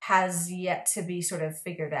has yet to be sort of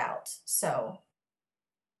figured out. So,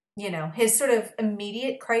 you know, his sort of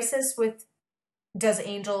immediate crisis with does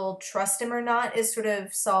Angel trust him or not is sort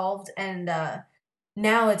of solved, and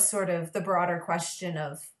now it's sort of the broader question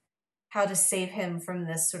of how to save him from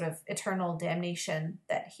this sort of eternal damnation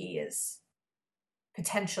that he is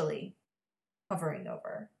potentially hovering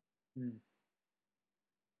over.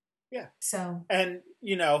 Yeah. So, and,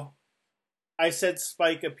 you know, I said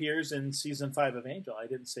Spike appears in season 5 of Angel. I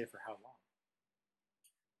didn't say for how long.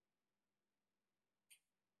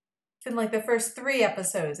 It's been like the first 3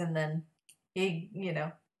 episodes, and then he, you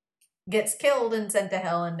know, gets killed and sent to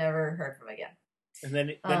hell and never heard from again. And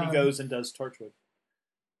then he goes and does Torchwood.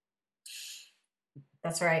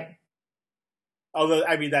 That's right. Although,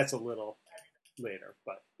 I mean, that's a little later,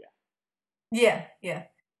 but yeah. Yeah.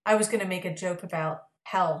 I was going to make a joke about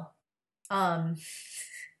hell.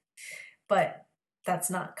 But that's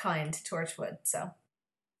not kind to Torchwood, so.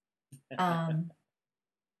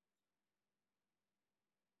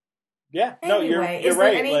 Yeah, anyway, no, you're is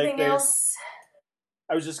right. There anything like, else?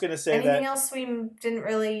 I was just going to say anything else we didn't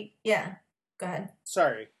really... Yeah, go ahead.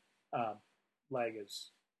 Sorry. Lag is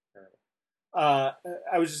terrible. I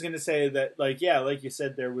was just going to say that, like, yeah, like you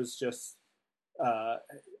said, there was just...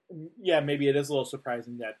 yeah, maybe it is a little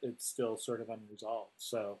surprising that it's still sort of unresolved.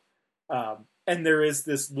 So, and there is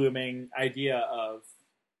this looming idea of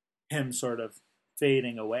him sort of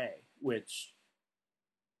fading away, which,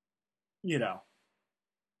 you know,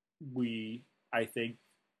 we, I think,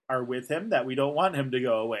 are with him, that we don't want him to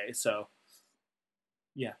go away. So,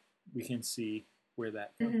 yeah, we can see where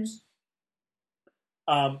that goes.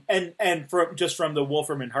 And from the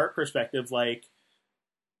Wolfram and Hart perspective, like,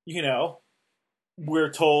 you know,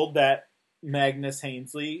 we're told that Magnus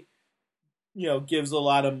Hainsley, you know, gives a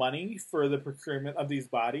lot of money for the procurement of these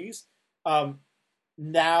bodies.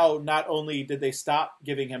 Now, not only did they stop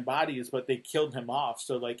giving him bodies, but they killed him off.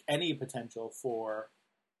 So, like, any potential for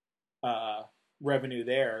revenue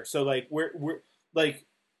there. So, like, we're like,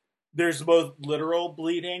 there's both literal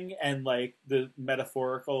bleeding and like the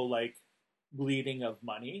metaphorical like bleeding of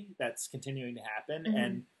money that's continuing to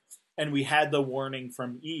happen. And we had the warning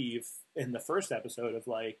from Eve in the first episode of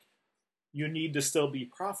like, you need to still be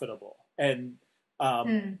profitable. And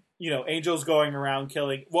you know, Angel's going around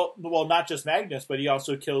killing well not just Magnus, but he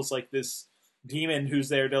also kills like this demon who's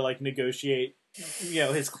there to like negotiate, you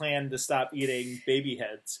know, his clan to stop eating baby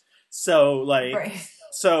heads. So like right.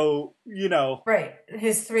 So, you know, right,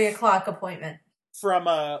 his 3:00 appointment from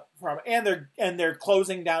and they're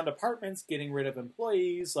closing down departments, getting rid of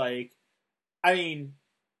employees. Like, I mean,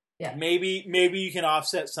 yeah, maybe you can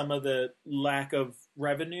offset some of the lack of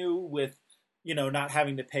revenue with, you know, not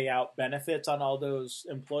having to pay out benefits on all those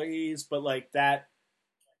employees, but like that,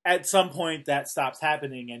 at some point that stops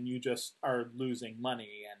happening, and you just are losing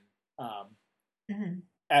money. And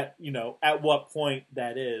at, you know, at what point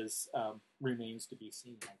that is remains to be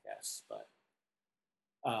seen, I guess. But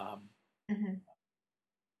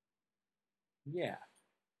yeah,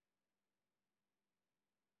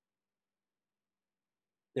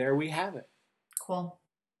 there we have it. Cool.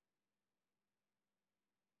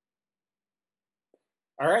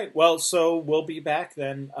 All right. Well, so we'll be back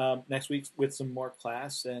then next week with some more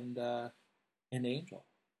Class and Angel.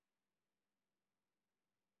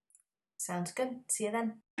 Sounds good. See you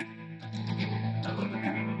then.